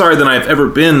 more sorry than I've ever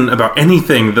been about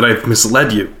anything that I've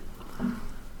misled you.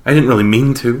 I didn't really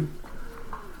mean to.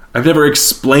 I've never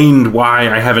explained why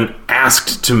I haven't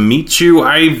asked to meet you.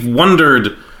 I've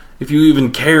wondered if you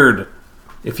even cared,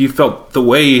 if you felt the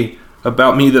way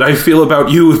about me that I feel about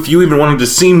you, if you even wanted to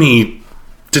see me,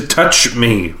 to touch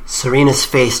me. Serena's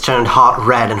face turned hot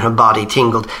red and her body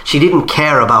tingled. She didn't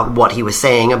care about what he was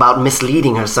saying, about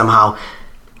misleading her somehow.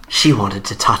 She wanted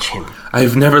to touch him.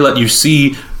 I've never let you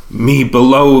see me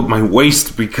below my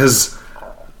waist because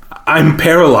I'm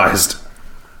paralyzed.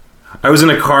 I was in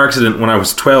a car accident when I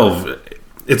was 12.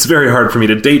 It's very hard for me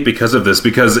to date because of this,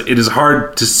 because it is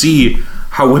hard to see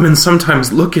how women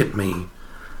sometimes look at me.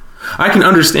 I can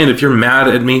understand if you're mad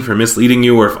at me for misleading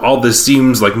you, or if all this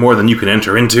seems like more than you can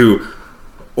enter into,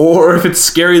 or if it's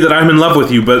scary that I'm in love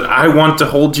with you, but I want to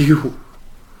hold you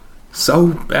so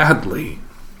badly.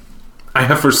 I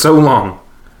have for so long.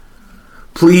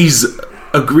 Please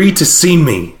agree to see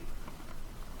me.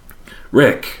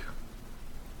 Rick.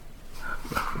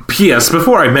 P.S.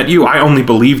 Before I met you, I only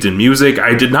believed in music.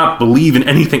 I did not believe in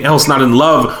anything else, not in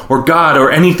love or God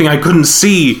or anything I couldn't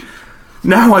see.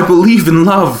 Now I believe in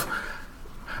love.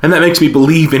 And that makes me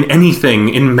believe in anything,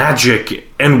 in magic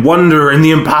and wonder and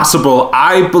the impossible.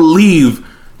 I believe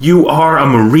you are a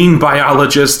marine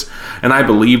biologist, and I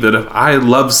believe that if I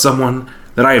love someone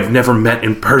that I have never met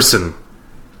in person,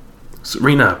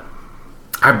 Serena,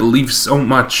 I believe so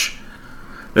much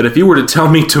that if you were to tell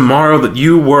me tomorrow that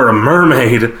you were a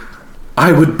mermaid,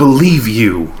 I would believe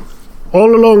you.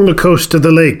 All along the coast of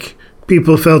the lake,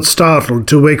 people felt startled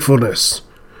to wakefulness.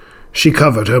 She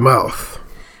covered her mouth.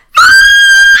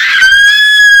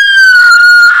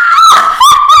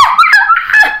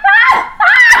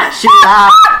 She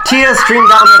laughed. Tears streamed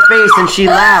down her face and she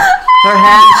laughed. Her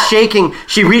hands shaking.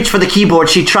 She reached for the keyboard.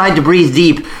 She tried to breathe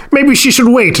deep. Maybe she should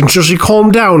wait until she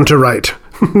calmed down to write.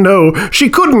 No, she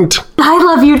couldn't. I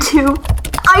love you too.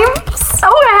 I am so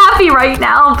happy right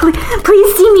now.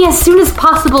 Please see me as soon as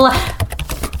possible.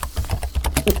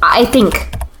 I think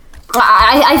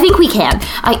we can.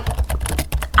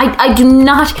 I do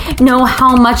not know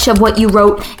how much of what you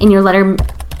wrote in your letter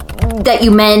that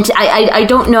you meant. I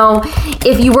don't know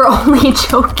if you were only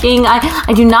joking.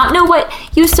 I do not know what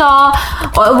you saw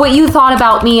or what you thought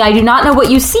about me. I do not know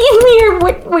what you see in me or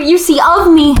what you see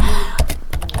of me.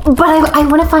 But I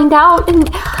want to find out, and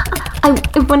I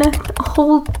want to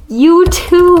hold you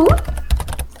too.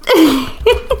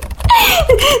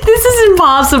 This is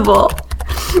impossible.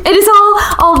 It is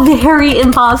all very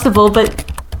impossible, but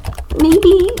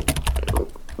maybe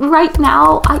right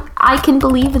now I can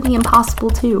believe in the impossible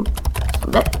too.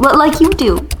 Like you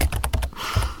do.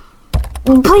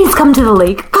 Please come to the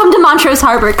lake. Come to Montrose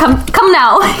Harbor. Come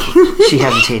now. She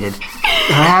hesitated.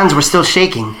 Her hands were still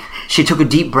shaking. She took a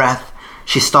deep breath.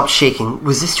 She stopped shaking.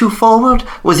 Was this too forward?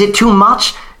 Was it too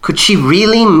much? Could she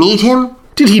really meet him?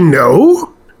 Did he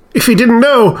know? If he didn't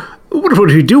know, what would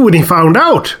he do when he found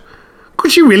out?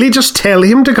 Could she really just tell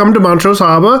him to come to Montrose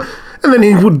Harbor, and then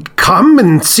he would come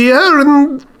and see her,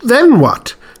 and then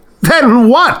what? Then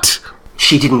what?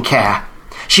 She didn't care.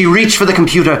 She reached for the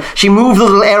computer. She moved the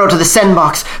little arrow to the send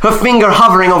box, her finger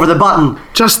hovering over the button.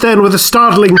 Just then, with a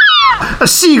startling a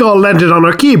seagull landed on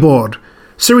her keyboard.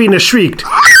 Serena shrieked.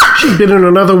 She'd been in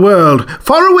another world,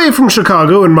 far away from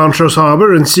Chicago and Montrose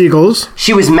Harbor and seagulls.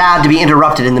 She was mad to be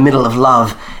interrupted in the middle of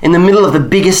love, in the middle of the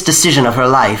biggest decision of her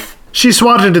life. She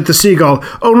swatted at the seagull,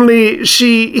 only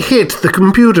she hit the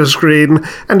computer screen,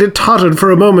 and it tottered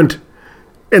for a moment,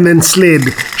 and then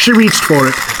slid. She reached for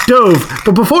it, dove,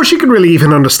 but before she could really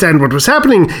even understand what was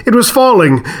happening, it was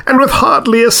falling, and with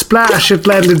hardly a splash it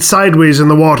landed sideways in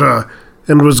the water,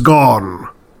 and was gone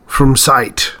from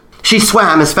sight. She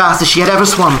swam as fast as she had ever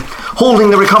swum, holding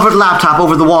the recovered laptop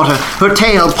over the water, her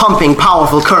tail pumping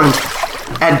powerful current.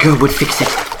 Edgar would fix it.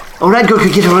 Or Edgar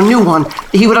could get her a new one.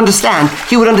 He would understand.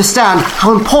 He would understand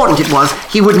how important it was.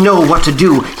 He would know what to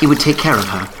do. He would take care of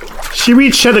her. She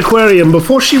reached an aquarium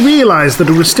before she realized that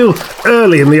it was still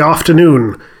early in the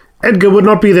afternoon. Edgar would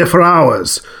not be there for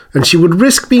hours, and she would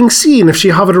risk being seen if she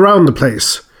hovered around the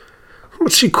place.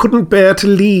 But she couldn't bear to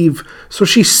leave, so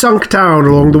she sunk down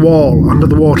along the wall under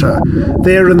the water,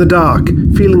 there in the dark,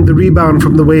 feeling the rebound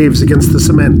from the waves against the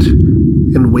cement,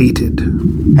 and waited.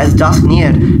 As dusk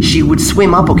neared, she would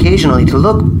swim up occasionally to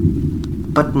look,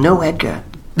 but no Edgar.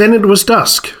 Then it was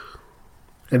dusk,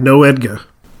 and no Edgar.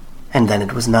 And then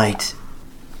it was night.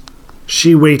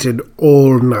 She waited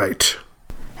all night.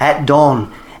 At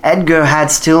dawn, Edgar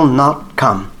had still not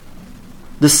come.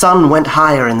 The sun went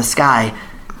higher in the sky.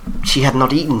 She had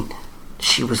not eaten.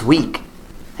 She was weak,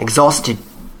 exhausted,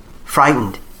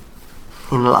 frightened,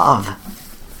 in love,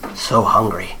 so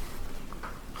hungry.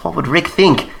 What would Rick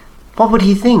think? What would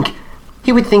he think?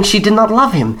 He would think she did not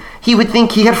love him. He would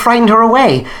think he had frightened her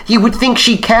away. He would think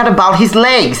she cared about his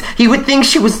legs. He would think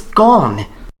she was gone.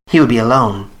 He would be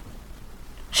alone.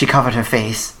 She covered her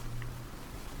face.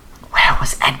 Where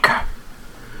was Edgar?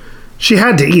 She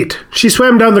had to eat. She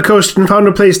swam down the coast and found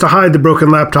a place to hide the broken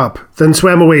laptop, then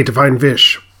swam away to find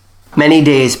fish. Many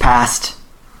days passed.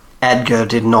 Edgar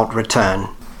did not return.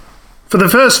 For the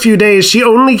first few days, she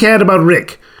only cared about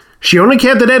Rick. She only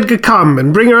cared that Edgar come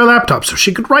and bring her a laptop so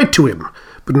she could write to him.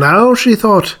 But now she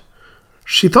thought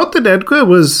that Edgar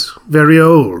was very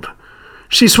old.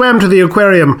 She swam to the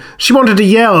aquarium. She wanted to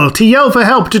yell for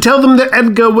help, to tell them that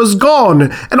Edgar was gone,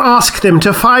 and ask them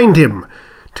to find him,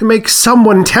 to make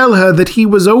someone tell her that he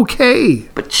was okay.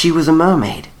 But she was a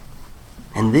mermaid,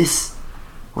 and this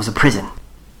was a prison.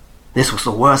 This was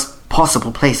the worst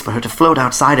possible place for her to float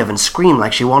outside of and scream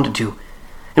like she wanted to.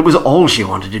 It was all she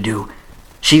wanted to do.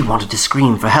 She wanted to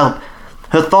scream for help.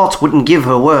 Her thoughts wouldn't give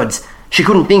her words. She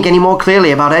couldn't think any more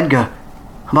clearly about Edgar,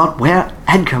 about where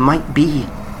Edgar might be.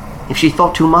 If she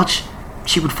thought too much,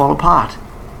 she would fall apart.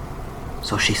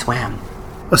 So she swam.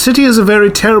 A city is a very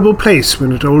terrible place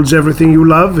when it holds everything you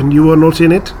love and you are not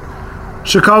in it.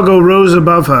 Chicago rose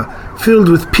above her, filled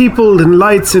with people and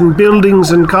lights and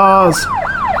buildings and cars.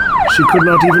 She could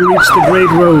not even reach the great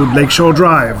road, Lakeshore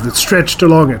Drive, that stretched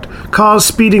along it, cars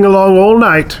speeding along all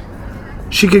night.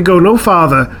 She could go no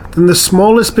farther than the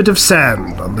smallest bit of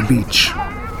sand on the beach.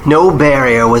 No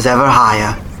barrier was ever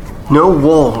higher, no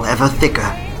wall ever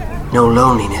thicker, no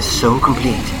loneliness so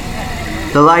complete.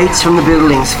 The lights from the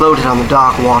buildings floated on the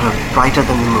dark water, brighter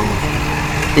than the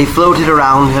moon. They floated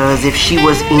around her as if she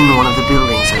was in one of the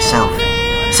buildings herself,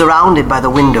 surrounded by the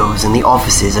windows and the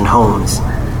offices and homes.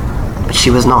 But she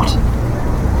was not.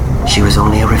 She was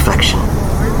only a reflection.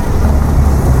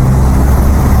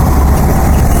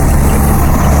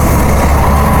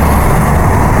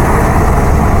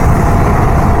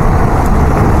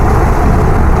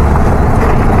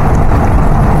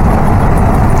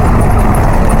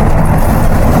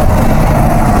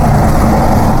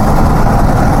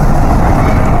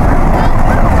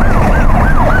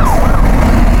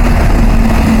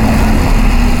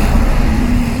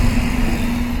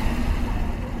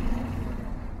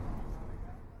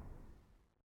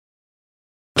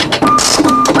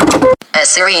 As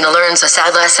Serena learns a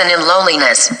sad lesson in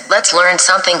loneliness, let's learn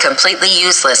something completely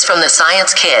useless from the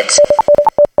Science Kids.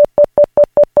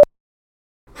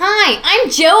 Hi,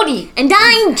 I'm Jody. And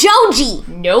I'm Joji.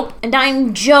 Nope. And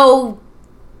I'm Jody.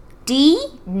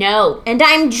 No. And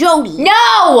I'm Jody.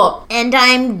 No! And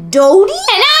I'm Dodie.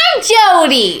 And I'm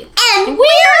Jody. And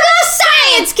we're the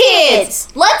Science Kids.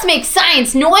 Let's make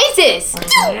science noises.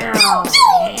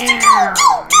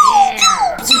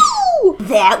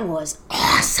 That was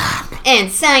awesome.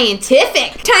 And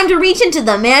scientific. Time to reach into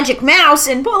the magic mouse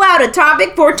and pull out a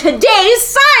topic for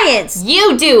today's science.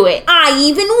 You do it. I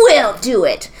even will do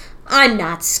it. I'm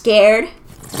not scared.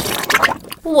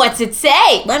 What's it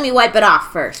say? Let me wipe it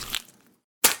off first.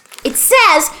 It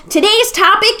says today's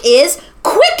topic is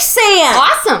quicksand.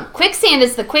 Awesome. Quicksand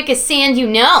is the quickest sand you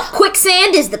know.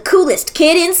 Quicksand is the coolest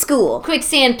kid in school.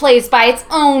 Quicksand plays by its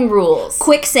own rules.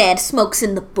 Quicksand smokes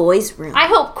in the boys' room. I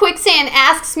hope Quicksand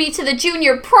asks me to the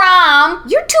junior prom.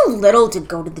 You're too little to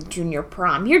go to the junior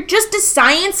prom. You're just a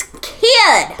science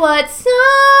kid. But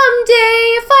someday,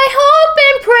 if I hope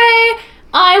and pray,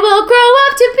 I will grow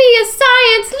up to be a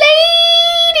science lady.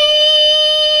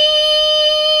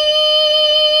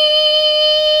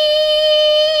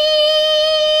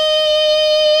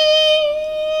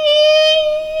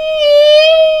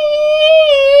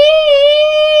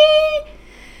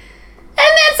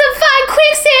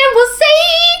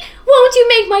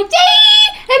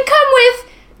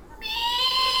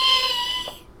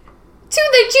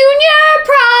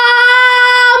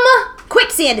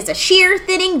 quicksand is a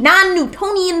shear-thinning,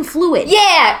 non-Newtonian fluid.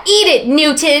 Yeah, eat it,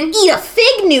 Newton. Eat a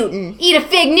fig, Newton. Eat a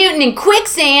fig Newton in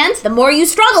quicksand. The more you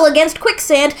struggle against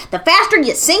quicksand, the faster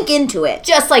you sink into it.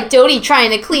 Just like Dodie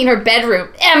trying to clean her bedroom.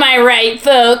 Am I right,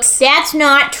 folks? That's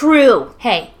not true.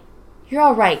 Hey, you're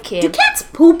all right, kid. Do cats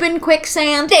poop in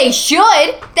quicksand? They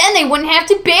should. Then they wouldn't have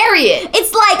to bury it.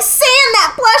 It's like sand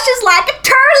that plushes like a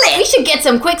turlet. We should get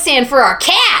some quicksand for our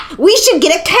cat. We should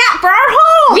get a cat for our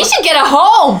home. We should get a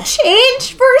home.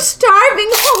 Change for starving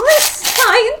homeless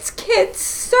science kids,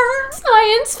 sir.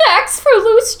 Science facts for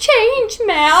loose change,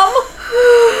 ma'am.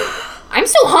 I'm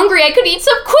so hungry I could eat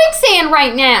some quicksand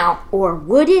right now. Or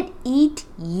would it eat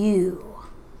you?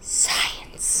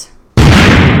 Science.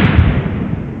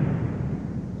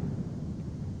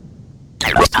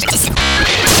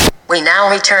 We now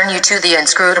return you to the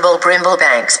inscrutable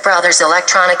Brimblebanks Brothers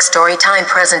electronic storytime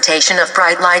presentation of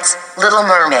Bright Light's Little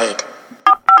Mermaid.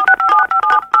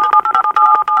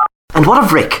 And what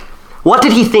of Rick? What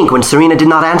did he think when Serena did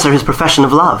not answer his profession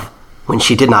of love? When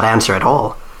she did not answer at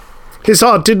all? His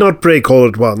heart did not break all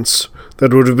at once.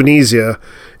 That would have been easier.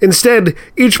 Instead,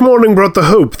 each morning brought the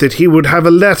hope that he would have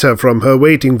a letter from her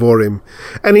waiting for him.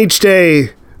 And each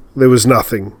day, there was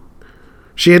nothing.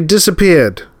 She had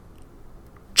disappeared.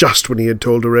 Just when he had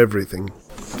told her everything.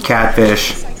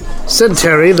 Catfish, said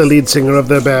Terry, the lead singer of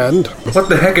their band. What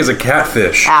the heck is a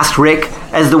catfish? Asked Rick,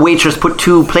 as the waitress put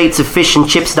 2 plates of fish and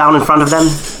chips down in front of them.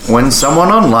 when someone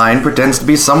online pretends to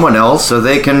be someone else so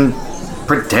they can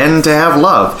pretend to have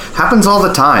love. Happens all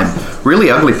the time. Really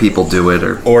ugly people do it,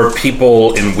 or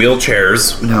people in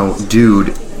wheelchairs. No,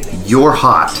 dude, you're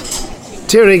hot.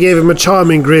 Terry gave him a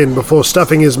charming grin before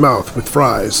stuffing his mouth with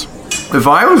fries. If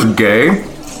I was gay,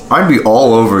 I'd be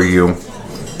all over you.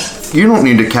 You don't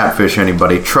need to catfish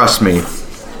anybody, trust me.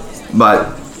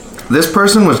 But this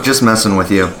person was just messing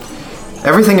with you.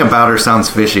 Everything about her sounds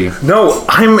fishy. No,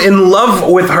 I'm in love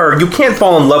with her. You can't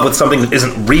fall in love with something that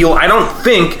isn't real. I don't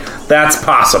think that's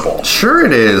possible. Sure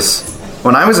it is.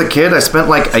 When I was a kid, I spent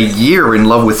like a year in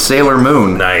love with Sailor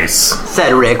Moon. Nice,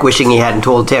 said Rick, wishing he hadn't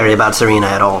told Terry about Serena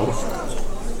at all.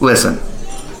 Listen,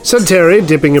 said Terry,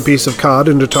 dipping a piece of cod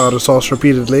into tartar sauce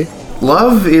repeatedly.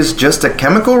 Love is just a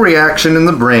chemical reaction in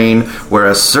the brain where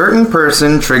a certain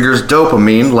person triggers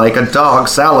dopamine like a dog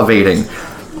salivating.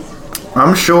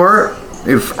 I'm sure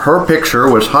if her picture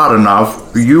was hot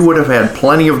enough, you would have had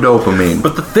plenty of dopamine.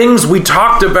 But the things we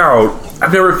talked about,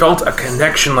 I've never felt a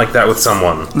connection like that with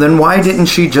someone. Then why didn't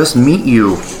she just meet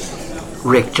you?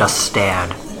 Rick just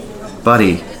stared.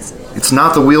 Buddy, it's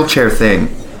not the wheelchair thing,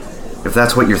 if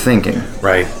that's what you're thinking.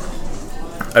 Right.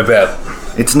 I bet.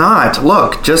 It's not.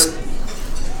 Look, just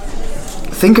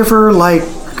think of her like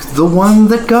the one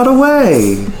that got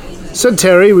away, said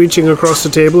Terry, reaching across the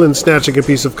table and snatching a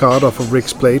piece of cod off of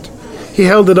Rick's plate. He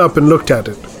held it up and looked at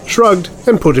it, shrugged,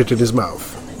 and put it in his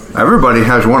mouth. Everybody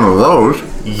has one of those.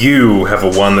 You have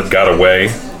a one that got away.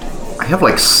 I have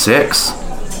like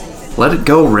 6. Let it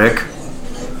go, Rick.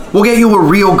 We'll get you a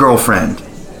real girlfriend.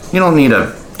 You don't need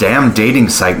a damn dating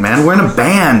site, man. We're in a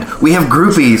band. We have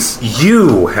groupies.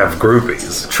 You have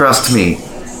groupies. Trust me,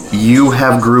 you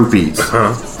have groupies.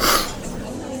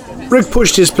 Rick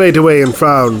pushed his plate away and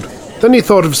frowned. Then he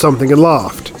thought of something and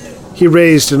laughed. He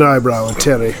raised an eyebrow at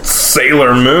Terry.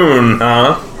 Sailor Moon,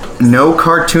 huh? No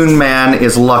cartoon man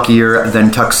is luckier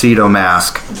than Tuxedo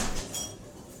Mask.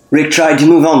 Rick tried to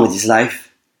move on with his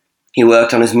life. He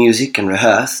worked on his music and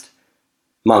rehearsed.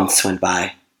 Months went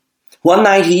by. One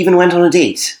night he even went on a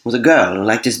date with a girl who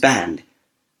liked his band.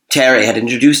 Terry had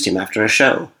introduced him after a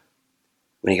show.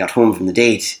 When he got home from the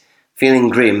date, feeling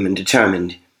grim and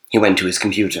determined, he went to his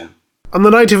computer. On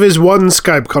the night of his one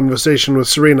Skype conversation with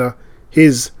Serena,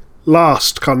 his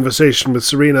last conversation with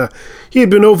Serena, he had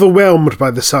been overwhelmed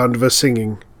by the sound of her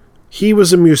singing. He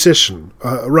was a musician,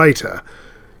 a writer.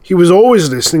 He was always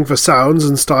listening for sounds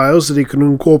and styles that he could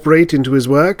incorporate into his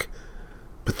work.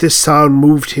 But this sound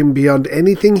moved him beyond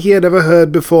anything he had ever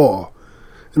heard before.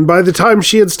 And by the time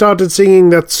she had started singing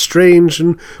that strange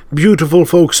and beautiful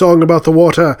folk song about the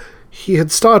water, he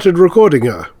had started recording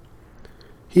her.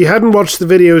 He hadn't watched the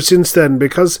video since then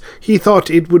because he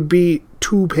thought it would be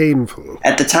too painful.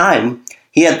 At the time,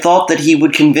 he had thought that he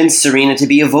would convince Serena to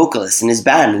be a vocalist in his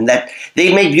band and that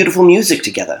they'd make beautiful music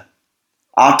together.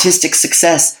 Artistic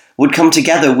success would come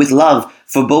together with love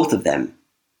for both of them.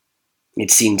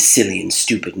 It seemed silly and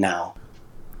stupid now.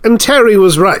 And Terry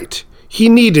was right. He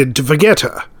needed to forget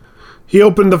her. He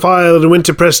opened the file and went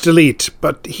to press delete,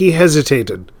 but he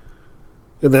hesitated,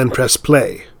 and then pressed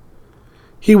play.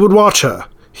 He would watch her,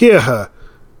 hear her,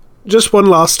 just one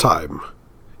last time,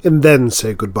 and then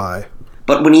say goodbye.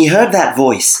 But when he heard that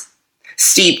voice,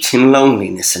 steeped in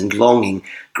loneliness and longing.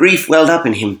 Grief welled up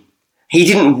in him. He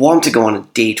didn't want to go on a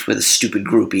date with a stupid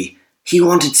groupie. He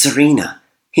wanted Serena.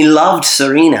 He loved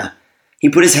Serena. He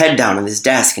put his head down on his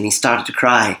desk and he started to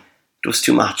cry. It was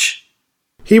too much.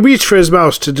 He reached for his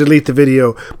mouse to delete the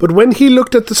video, but when he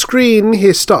looked at the screen,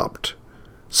 he stopped.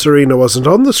 Serena wasn't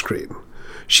on the screen.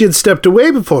 She had stepped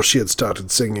away before she had started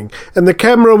singing, and the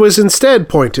camera was instead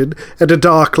pointed at a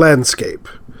dark landscape.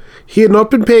 He had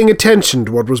not been paying attention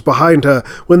to what was behind her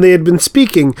when they had been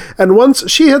speaking, and once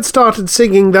she had started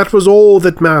singing, that was all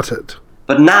that mattered.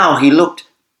 But now he looked.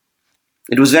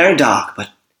 It was very dark, but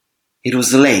it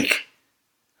was the lake.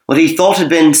 What he thought had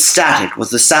been static was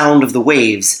the sound of the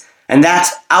waves, and that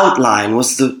outline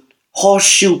was the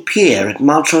horseshoe pier at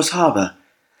Montrose Harbour.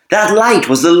 That light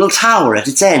was the little tower at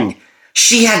its end.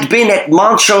 She had been at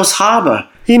Montrose Harbour.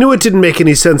 He knew it didn't make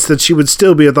any sense that she would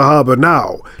still be at the harbour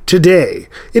now, today.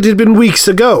 It had been weeks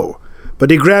ago. But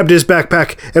he grabbed his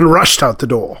backpack and rushed out the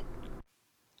door.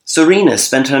 Serena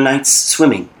spent her nights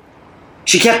swimming.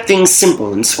 She kept things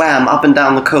simple and swam up and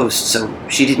down the coast, so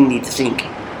she didn't need to think.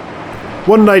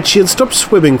 One night she had stopped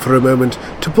swimming for a moment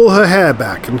to pull her hair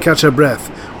back and catch her breath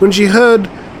when she heard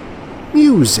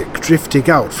music drifting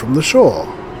out from the shore.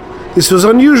 This was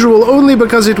unusual only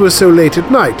because it was so late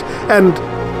at night, and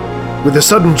with a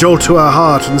sudden jolt to her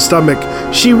heart and stomach,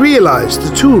 she realized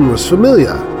the tune was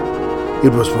familiar.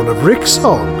 It was one of Rick's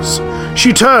songs.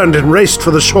 She turned and raced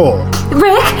for the shore.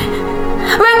 Rick!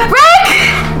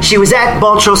 She was at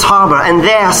Montrose Harbour, and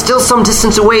there, still some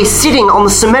distance away, sitting on the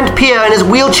cement pier in his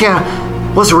wheelchair,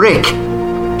 was Rick.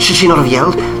 Should she not have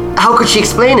yelled? How could she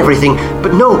explain everything?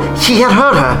 But no, he had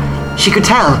heard her. She could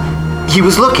tell. He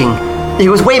was looking. He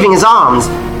was waving his arms.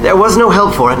 There was no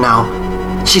help for it now.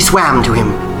 She swam to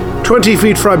him. 20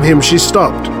 feet from him, she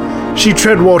stopped. She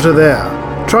tread water there,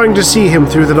 trying to see him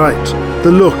through the night,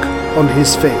 the look on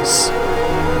his face.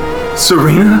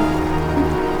 Serena?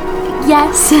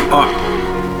 Yes.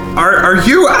 Are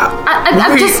you out?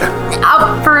 I'm just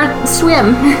out for a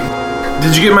swim.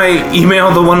 Did you get my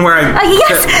email, the one where I...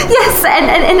 Yes,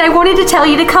 and I wanted to tell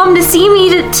you to come to see me,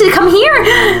 to come here.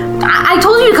 I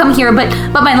told you to come here, but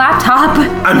my laptop...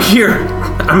 I'm here.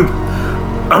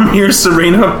 I'm here,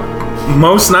 Serena.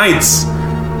 Most nights.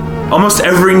 Almost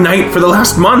every night for the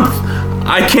last month.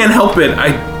 I can't help it.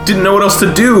 I didn't know what else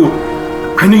to do.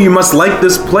 I knew you must like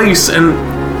this place, and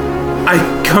I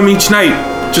come each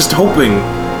night, just hoping.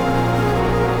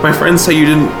 My friends say you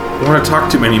didn't want to talk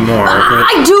to me anymore. But...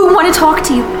 I do want to talk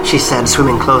to you, she said,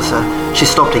 swimming closer. She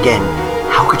stopped again.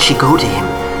 How could she go to him?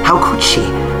 How could she?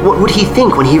 What would he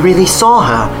think when he really saw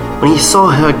her? When he saw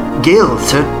her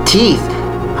gills, her teeth,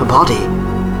 her body?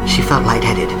 She felt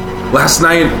lightheaded. Last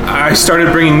night, I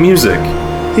started bringing music.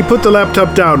 He put the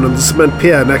laptop down on the cement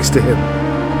pier next to him.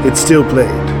 It still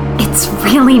played. It's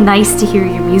really nice to hear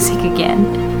your music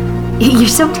again. You're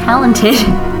so talented.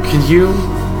 Can you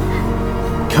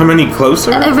come any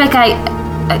closer? Rick,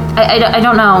 I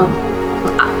don't know.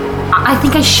 I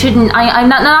think I shouldn't. I'm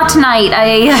not tonight.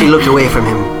 She looked away from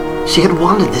him. She had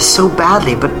wanted this so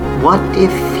badly, but what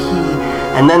if he...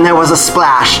 And then there was a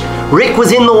splash. Rick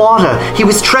was in the water. He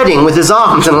was treading with his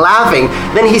arms and laughing.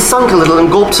 Then he sunk a little and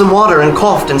gulped some water and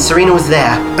coughed, and Serena was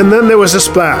there. And then there was a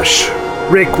splash.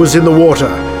 Rick was in the water.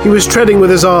 He was treading with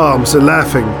his arms and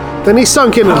laughing. Then he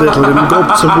sunk in a little and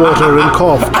gulped some water and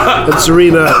coughed, and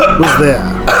Serena was there.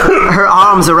 Her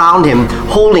arms around him,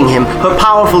 holding him, her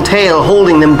powerful tail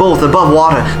holding them both above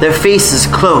water, their faces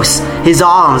close, his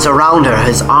arms around her.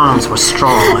 His arms were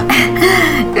strong.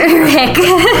 Rick.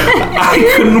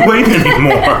 I couldn't wait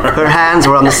anymore. Her hands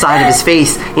were on the side of his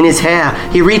face, in his hair.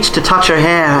 He reached to touch her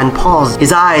hair and paused,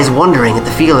 his eyes wondering at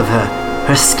the feel of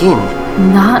her skin.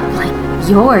 Not like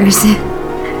yours.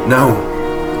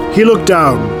 No. He looked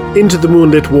down into the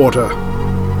moonlit water.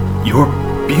 You're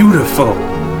beautiful.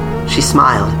 She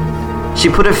smiled. She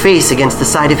put her face against the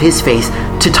side of his face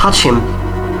to touch him,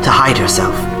 to hide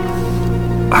herself.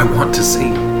 I want to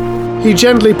see. He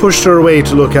gently pushed her away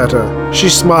to look at her. She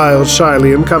smiled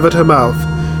shyly and covered her mouth.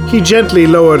 He gently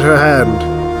lowered her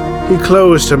hand. He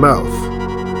closed her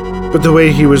mouth. But the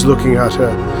way he was looking at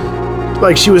her,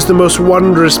 like she was the most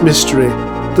wondrous mystery,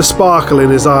 the sparkle in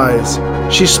his eyes,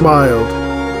 she smiled,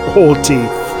 all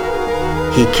teeth.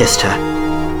 He kissed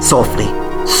her, softly,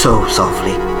 so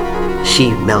softly.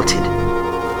 She melted.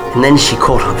 And then she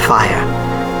caught on fire.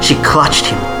 She clutched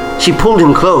him. She pulled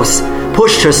him close,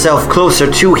 pushed herself closer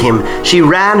to him. She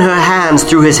ran her hands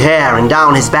through his hair and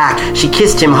down his back. She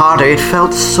kissed him harder. It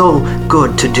felt so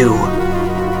good to do.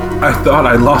 I thought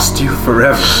I lost you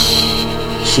forever.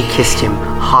 She kissed him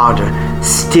harder,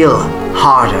 still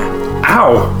harder.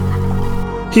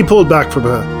 Ow! He pulled back from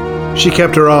her. She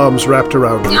kept her arms wrapped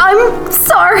around him. I'm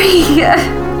sorry.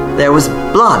 There was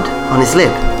blood on his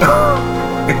lip.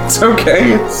 It's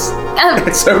okay.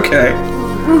 It's okay.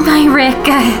 My Rick.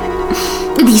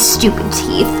 These stupid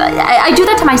teeth. I do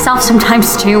that to myself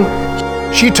sometimes too.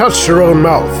 She touched her own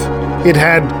mouth. It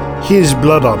had his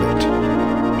blood on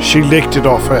it. She licked it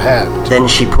off her hand. Then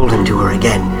she pulled him to her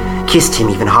again, kissed him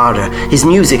even harder. His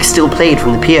music still played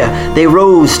from the pier. They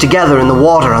rose together in the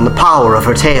water on the power of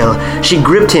her tail. She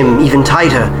gripped him even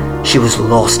tighter. She was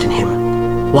lost in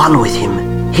him, one with him.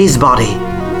 His body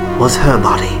was her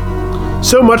body.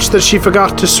 So much that she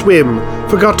forgot to swim,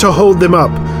 forgot to hold them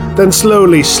up, then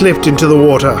slowly slipped into the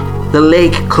water. The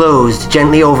lake closed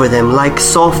gently over them like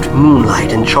soft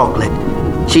moonlight and chocolate.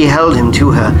 She held him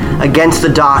to her, against the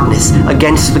darkness,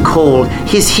 against the cold,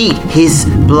 his heat, his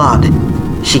blood.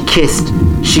 She kissed,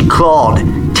 she clawed,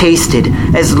 tasted,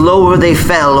 as lower they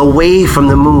fell, away from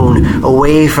the moon,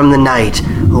 away from the night,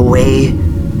 away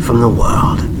from the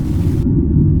world.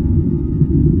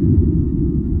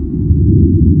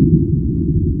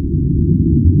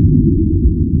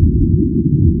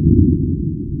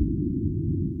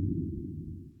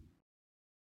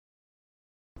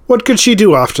 What could she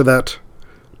do after that?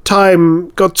 Time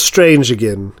got strange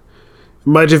again. It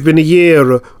might have been a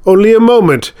year or only a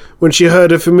moment when she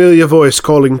heard a familiar voice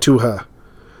calling to her.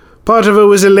 Part of her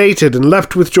was elated and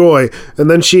leapt with joy, and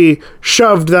then she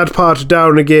shoved that part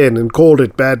down again and called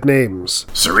it bad names.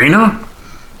 Serena?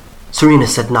 Serena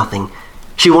said nothing.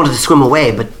 She wanted to swim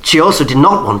away, but she also did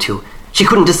not want to. She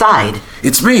couldn't decide.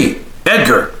 It's me,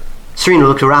 Edgar. Serena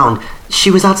looked around. She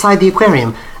was outside the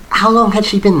aquarium. How long had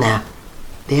she been there?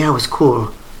 The air was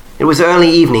cool. It was early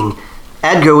evening.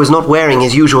 Edgar was not wearing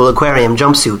his usual aquarium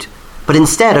jumpsuit, but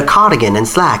instead a cardigan and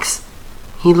slacks.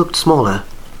 He looked smaller,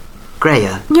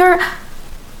 grayer. You're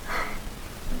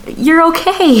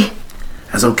okay.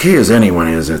 As okay as anyone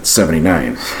is at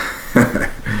 79.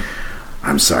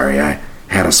 I'm sorry, I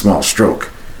had a small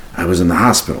stroke. I was in the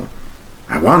hospital.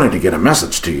 I wanted to get a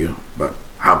message to you, but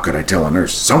how could I tell a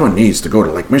nurse? Someone needs to go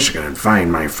to Lake Michigan and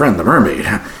find my friend the mermaid.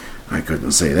 I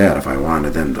couldn't say that if I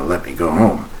wanted them to let me go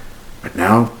home. But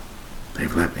now,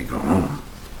 they've let me go home.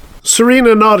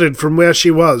 Serena nodded from where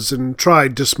she was and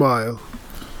tried to smile.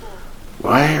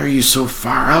 Why are you so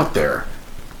far out there?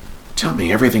 Tell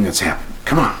me everything that's happened.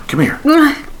 Come on, come here.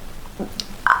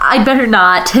 I'd better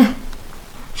not.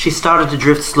 She started to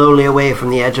drift slowly away from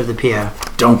the edge of the pier.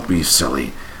 Don't be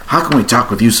silly. How can we talk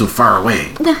with you so far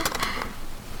away?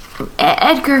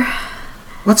 Edgar.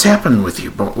 What's happened with you?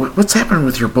 What's happened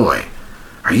with your boy?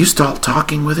 Are you still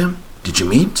talking with him? Did you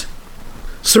meet?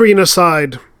 Serena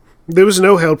sighed. There was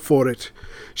no help for it.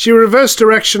 She reversed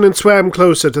direction and swam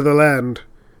closer to the land.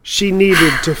 She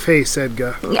needed to face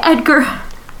Edgar. Edgar.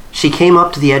 She came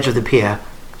up to the edge of the pier.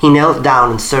 He knelt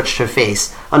down and searched her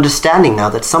face, understanding now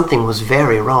that something was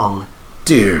very wrong.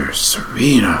 Dear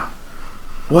Serena,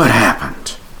 what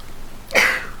happened?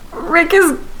 Rick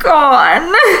is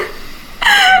gone.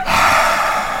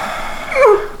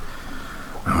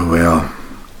 Oh, well,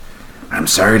 I'm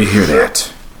sorry to hear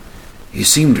that. You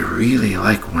seem to really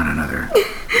like one another.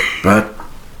 But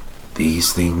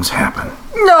these things happen.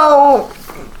 No!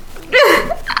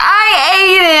 I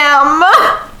ate him!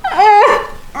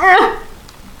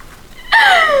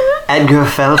 Edgar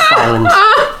fell silent.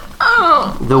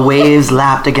 The waves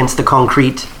lapped against the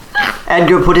concrete.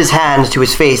 Edgar put his hand to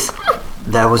his face.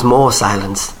 There was more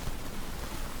silence.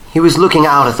 He was looking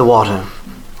out at the water.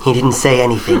 He didn't say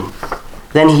anything.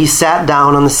 Then he sat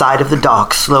down on the side of the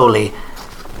dock slowly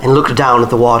and looked down at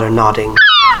the water, nodding.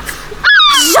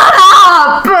 Shut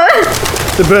up!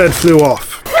 The bird flew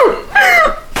off.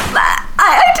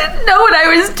 I didn't know what I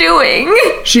was doing.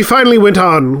 She finally went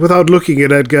on without looking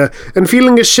at Edgar and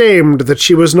feeling ashamed that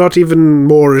she was not even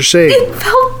more ashamed. It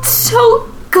felt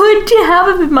so good to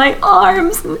have him in my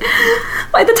arms.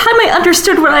 By the time I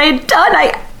understood what I had done,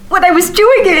 what I was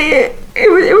doing,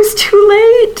 it was too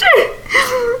late.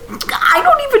 I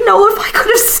don't even know if I could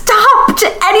have stopped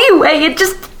anyway. It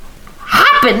just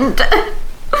happened.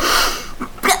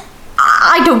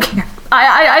 I don't care.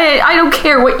 I don't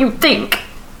care what you think.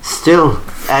 Still,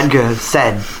 Edgar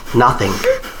said nothing.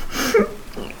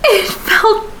 It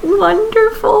felt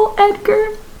wonderful,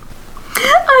 Edgar.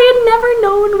 I had never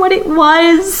known what it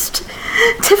was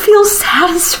to feel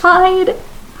satisfied.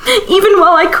 Even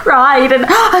while I cried, and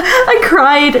I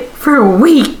cried for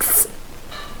weeks.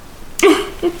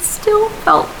 It still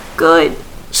felt good.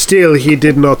 Still, he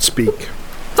did not speak.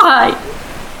 Fine.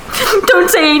 Don't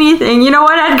say anything. You know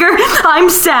what, Edgar? I'm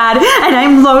sad, and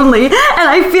I'm lonely, and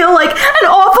I feel like an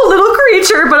awful little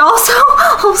creature, but also,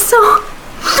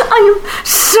 I am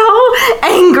so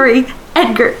angry,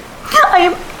 Edgar. I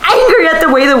am forget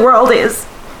the way the world is.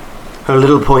 Her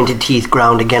little pointed teeth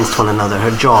ground against one another,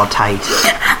 her jaw tight.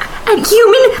 And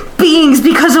human beings,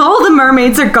 because all the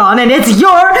mermaids are gone, and it's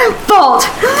your fault.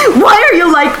 Why are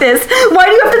you like this? Why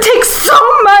do you have to take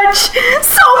so much?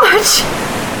 So much.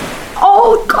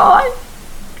 All gone.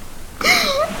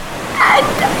 And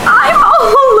I'm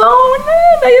all alone,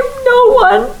 and I have no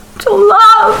one to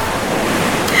love.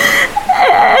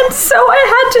 And so I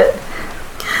had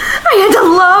to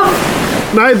love.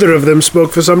 Neither of them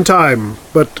spoke for some time,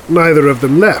 but neither of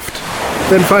them left.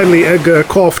 Then finally Edgar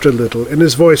coughed a little, and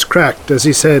his voice cracked as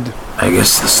he said, I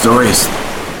guess the story's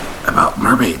about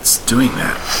mermaids doing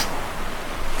that.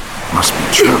 Must be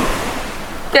true.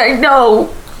 I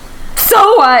know.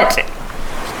 So what?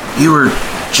 You were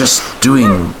just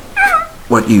doing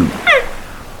what your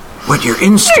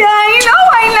instinct. I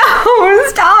know.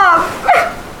 Stop.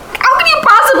 How can you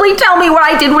possibly tell me what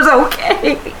I did was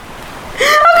okay?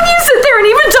 How can you sit there and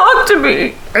even talk to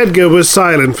me? Edgar was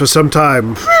silent for some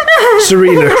time.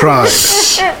 Serena cried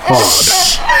hard.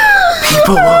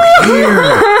 People will hear.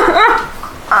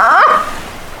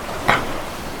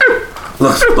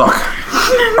 Look.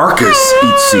 Orcas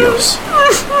eat seals.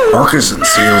 Orcas and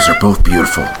seals are both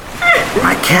beautiful.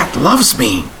 My cat loves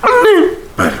me.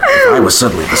 But if I was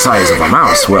suddenly the size of a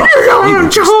mouse, well...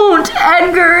 Don't,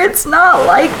 Edgar. It's not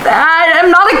like that.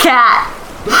 I'm not a cat.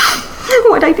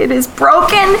 What I did is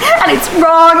broken, and it's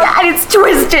wrong, and it's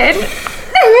twisted.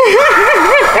 Maybe.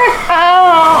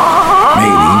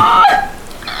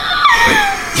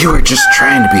 But you were just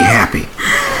trying to be happy.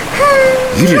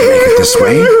 You didn't make it this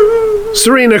way.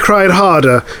 Serena cried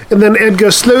harder, and then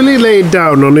Edgar slowly laid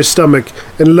down on his stomach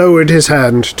and lowered his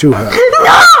hand to her.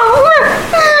 No!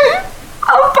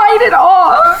 I'll bite it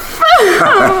off.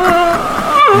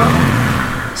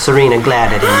 Serena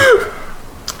glared at him.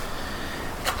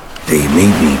 They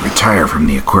made me retire from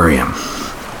the aquarium.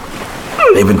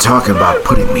 They've been talking about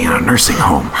putting me in a nursing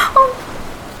home.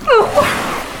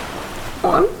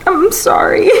 Oh, I'm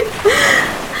sorry.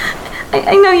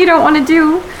 I know you don't want to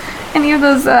do any of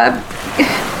those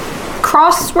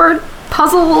crossword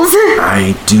puzzles.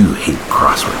 I do hate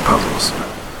crossword puzzles.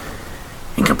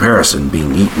 In comparison,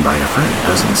 being eaten by a friend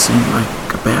doesn't seem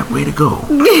like a bad way to go.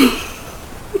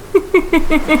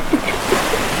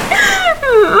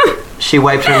 She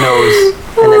wiped her nose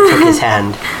and then took his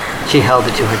hand. She held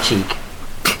it to her cheek.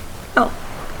 Oh,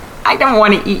 I don't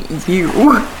want to eat you.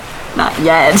 Not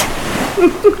yet.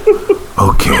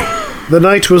 Okay. The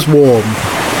night was warm,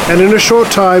 and in a short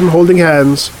time, holding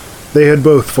hands, they had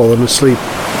both fallen asleep.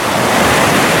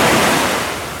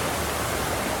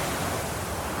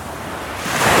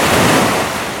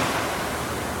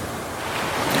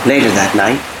 Later that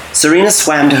night, Serena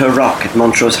swam to her rock at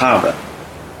Montrose Harbour.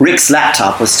 Rick's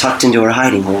laptop was tucked into her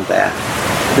hiding hole there.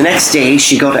 The next day,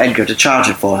 she got Edgar to charge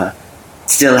it for her. It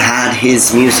still had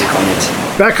his music on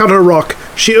it. Back on her rock,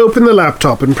 she opened the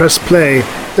laptop and pressed play,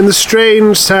 and the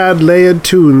strange, sad, layered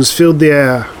tunes filled the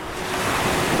air.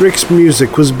 Rick's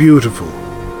music was beautiful.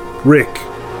 Rick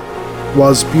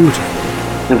was beautiful.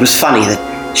 It was funny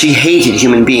that she hated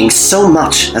human beings so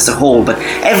much as a whole, but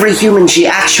every human she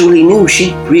actually knew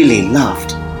she really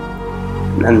loved.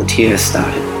 And then the tears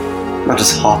started. Not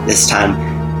as hot this time.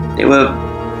 They were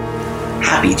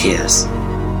happy tears.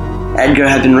 Edgar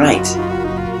had been right.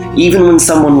 Even when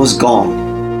someone was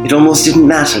gone, it almost didn't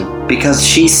matter, because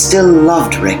she still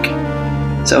loved Rick.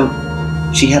 So,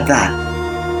 she had that.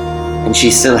 And she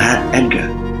still had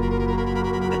Edgar.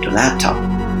 And her laptop.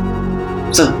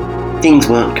 So, things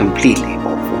weren't completely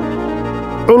awful.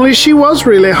 Only she was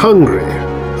really hungry.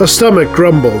 Her stomach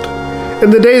grumbled. In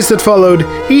the days that followed,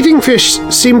 eating fish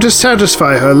seemed to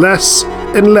satisfy her less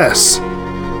and less.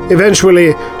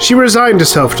 Eventually, she resigned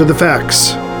herself to the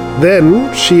facts.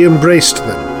 Then, she embraced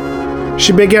them.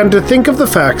 She began to think of the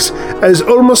facts as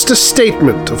almost a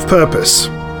statement of purpose.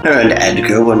 Her and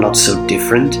Edgar were not so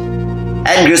different.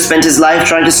 Edgar spent his life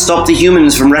trying to stop the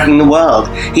humans from wrecking the world.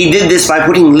 He did this by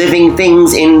putting living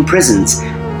things in prisons.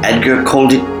 Edgar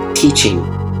called it teaching.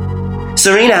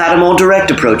 Serena had a more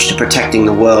direct approach to protecting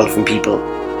the world from people.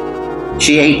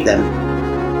 She ate them,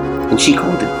 and she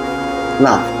called it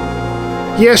love.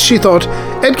 Yes, she thought,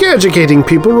 Edgar educating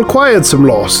people required some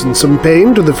loss and some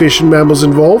pain to the fish and mammals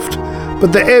involved,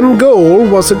 but the end goal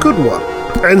was a good one.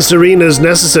 And Serena's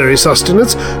necessary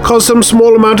sustenance caused some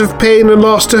small amount of pain and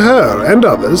loss to her and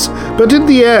others, but in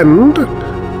the end,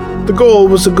 the goal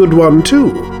was a good one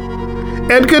too.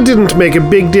 Edgar didn't make a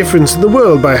big difference in the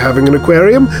world by having an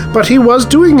aquarium, but he was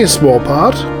doing his small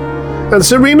part. And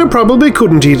Serena probably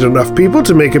couldn't eat enough people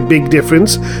to make a big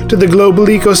difference to the global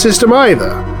ecosystem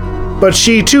either. But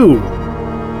she, too,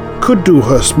 could do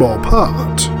her small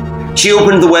part. She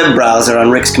opened the web browser on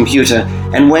Rick's computer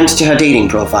and went to her dating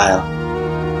profile.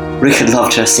 Rick had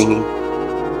loved her singing.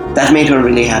 That made her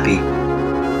really happy.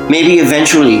 Maybe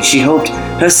eventually, she hoped,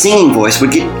 her singing voice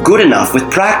would get good enough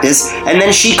with practice, and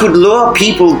then she could lure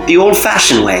people the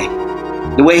old-fashioned way,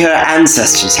 the way her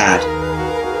ancestors had.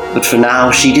 But for now,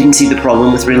 she didn't see the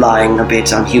problem with relying a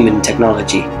bit on human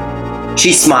technology.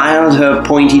 She smiled her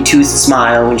pointy-toothed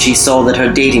smile when she saw that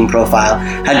her dating profile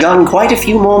had gotten quite a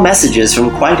few more messages from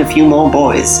quite a few more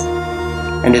boys.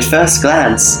 And at first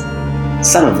glance,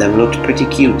 some of them looked pretty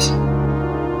cute.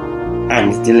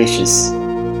 And delicious.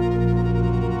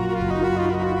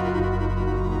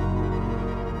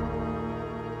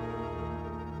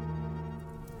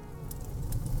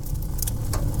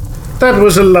 That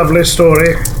was a lovely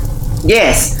story.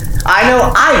 Yes, I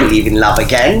know I believe in love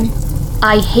again.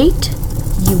 I hate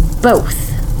you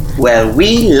both. Well,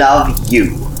 we love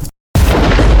you.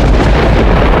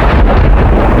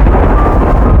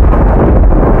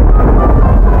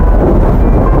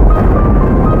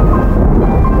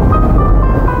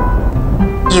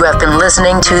 You have been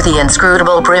listening to the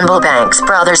Inscrutable Brimblebanks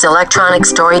Brothers Electronic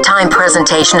Storytime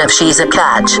presentation of She's a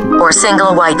Catch, or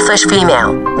Single White Fish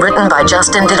Female, written by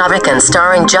Justin Didovic and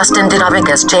starring Justin Didovic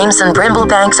as Jameson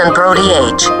Brimblebanks and Brody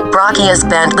H. Brocky as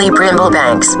Bentley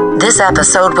Brimblebanks. This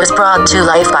episode was brought to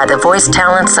life by the voice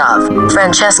talents of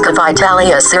Francesca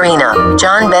Vitali as Serena,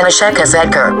 John Benishek as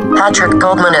Edgar, Patrick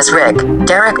Goldman as Rick,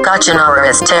 Derek Gachinara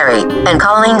as Terry, and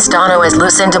Colleen Stano as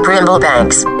Lucinda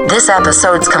Brimblebanks. This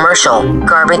episode's commercial,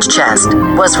 Garbage Chest,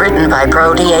 was written by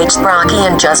Brody H. Brocky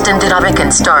and Justin Didovic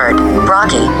and starred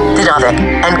Brocky, Didovic,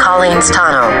 and Colleen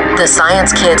Stano. The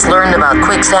Science Kids Learn About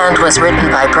Quicksand was written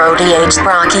by Brody H.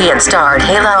 Brocky and starred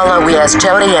Hayla Alawi as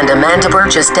Jody and Amanda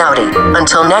Burgess Dowdy.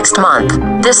 Until next month,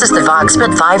 this is the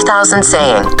Voxpit 5000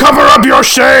 saying, Cover up your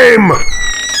shame!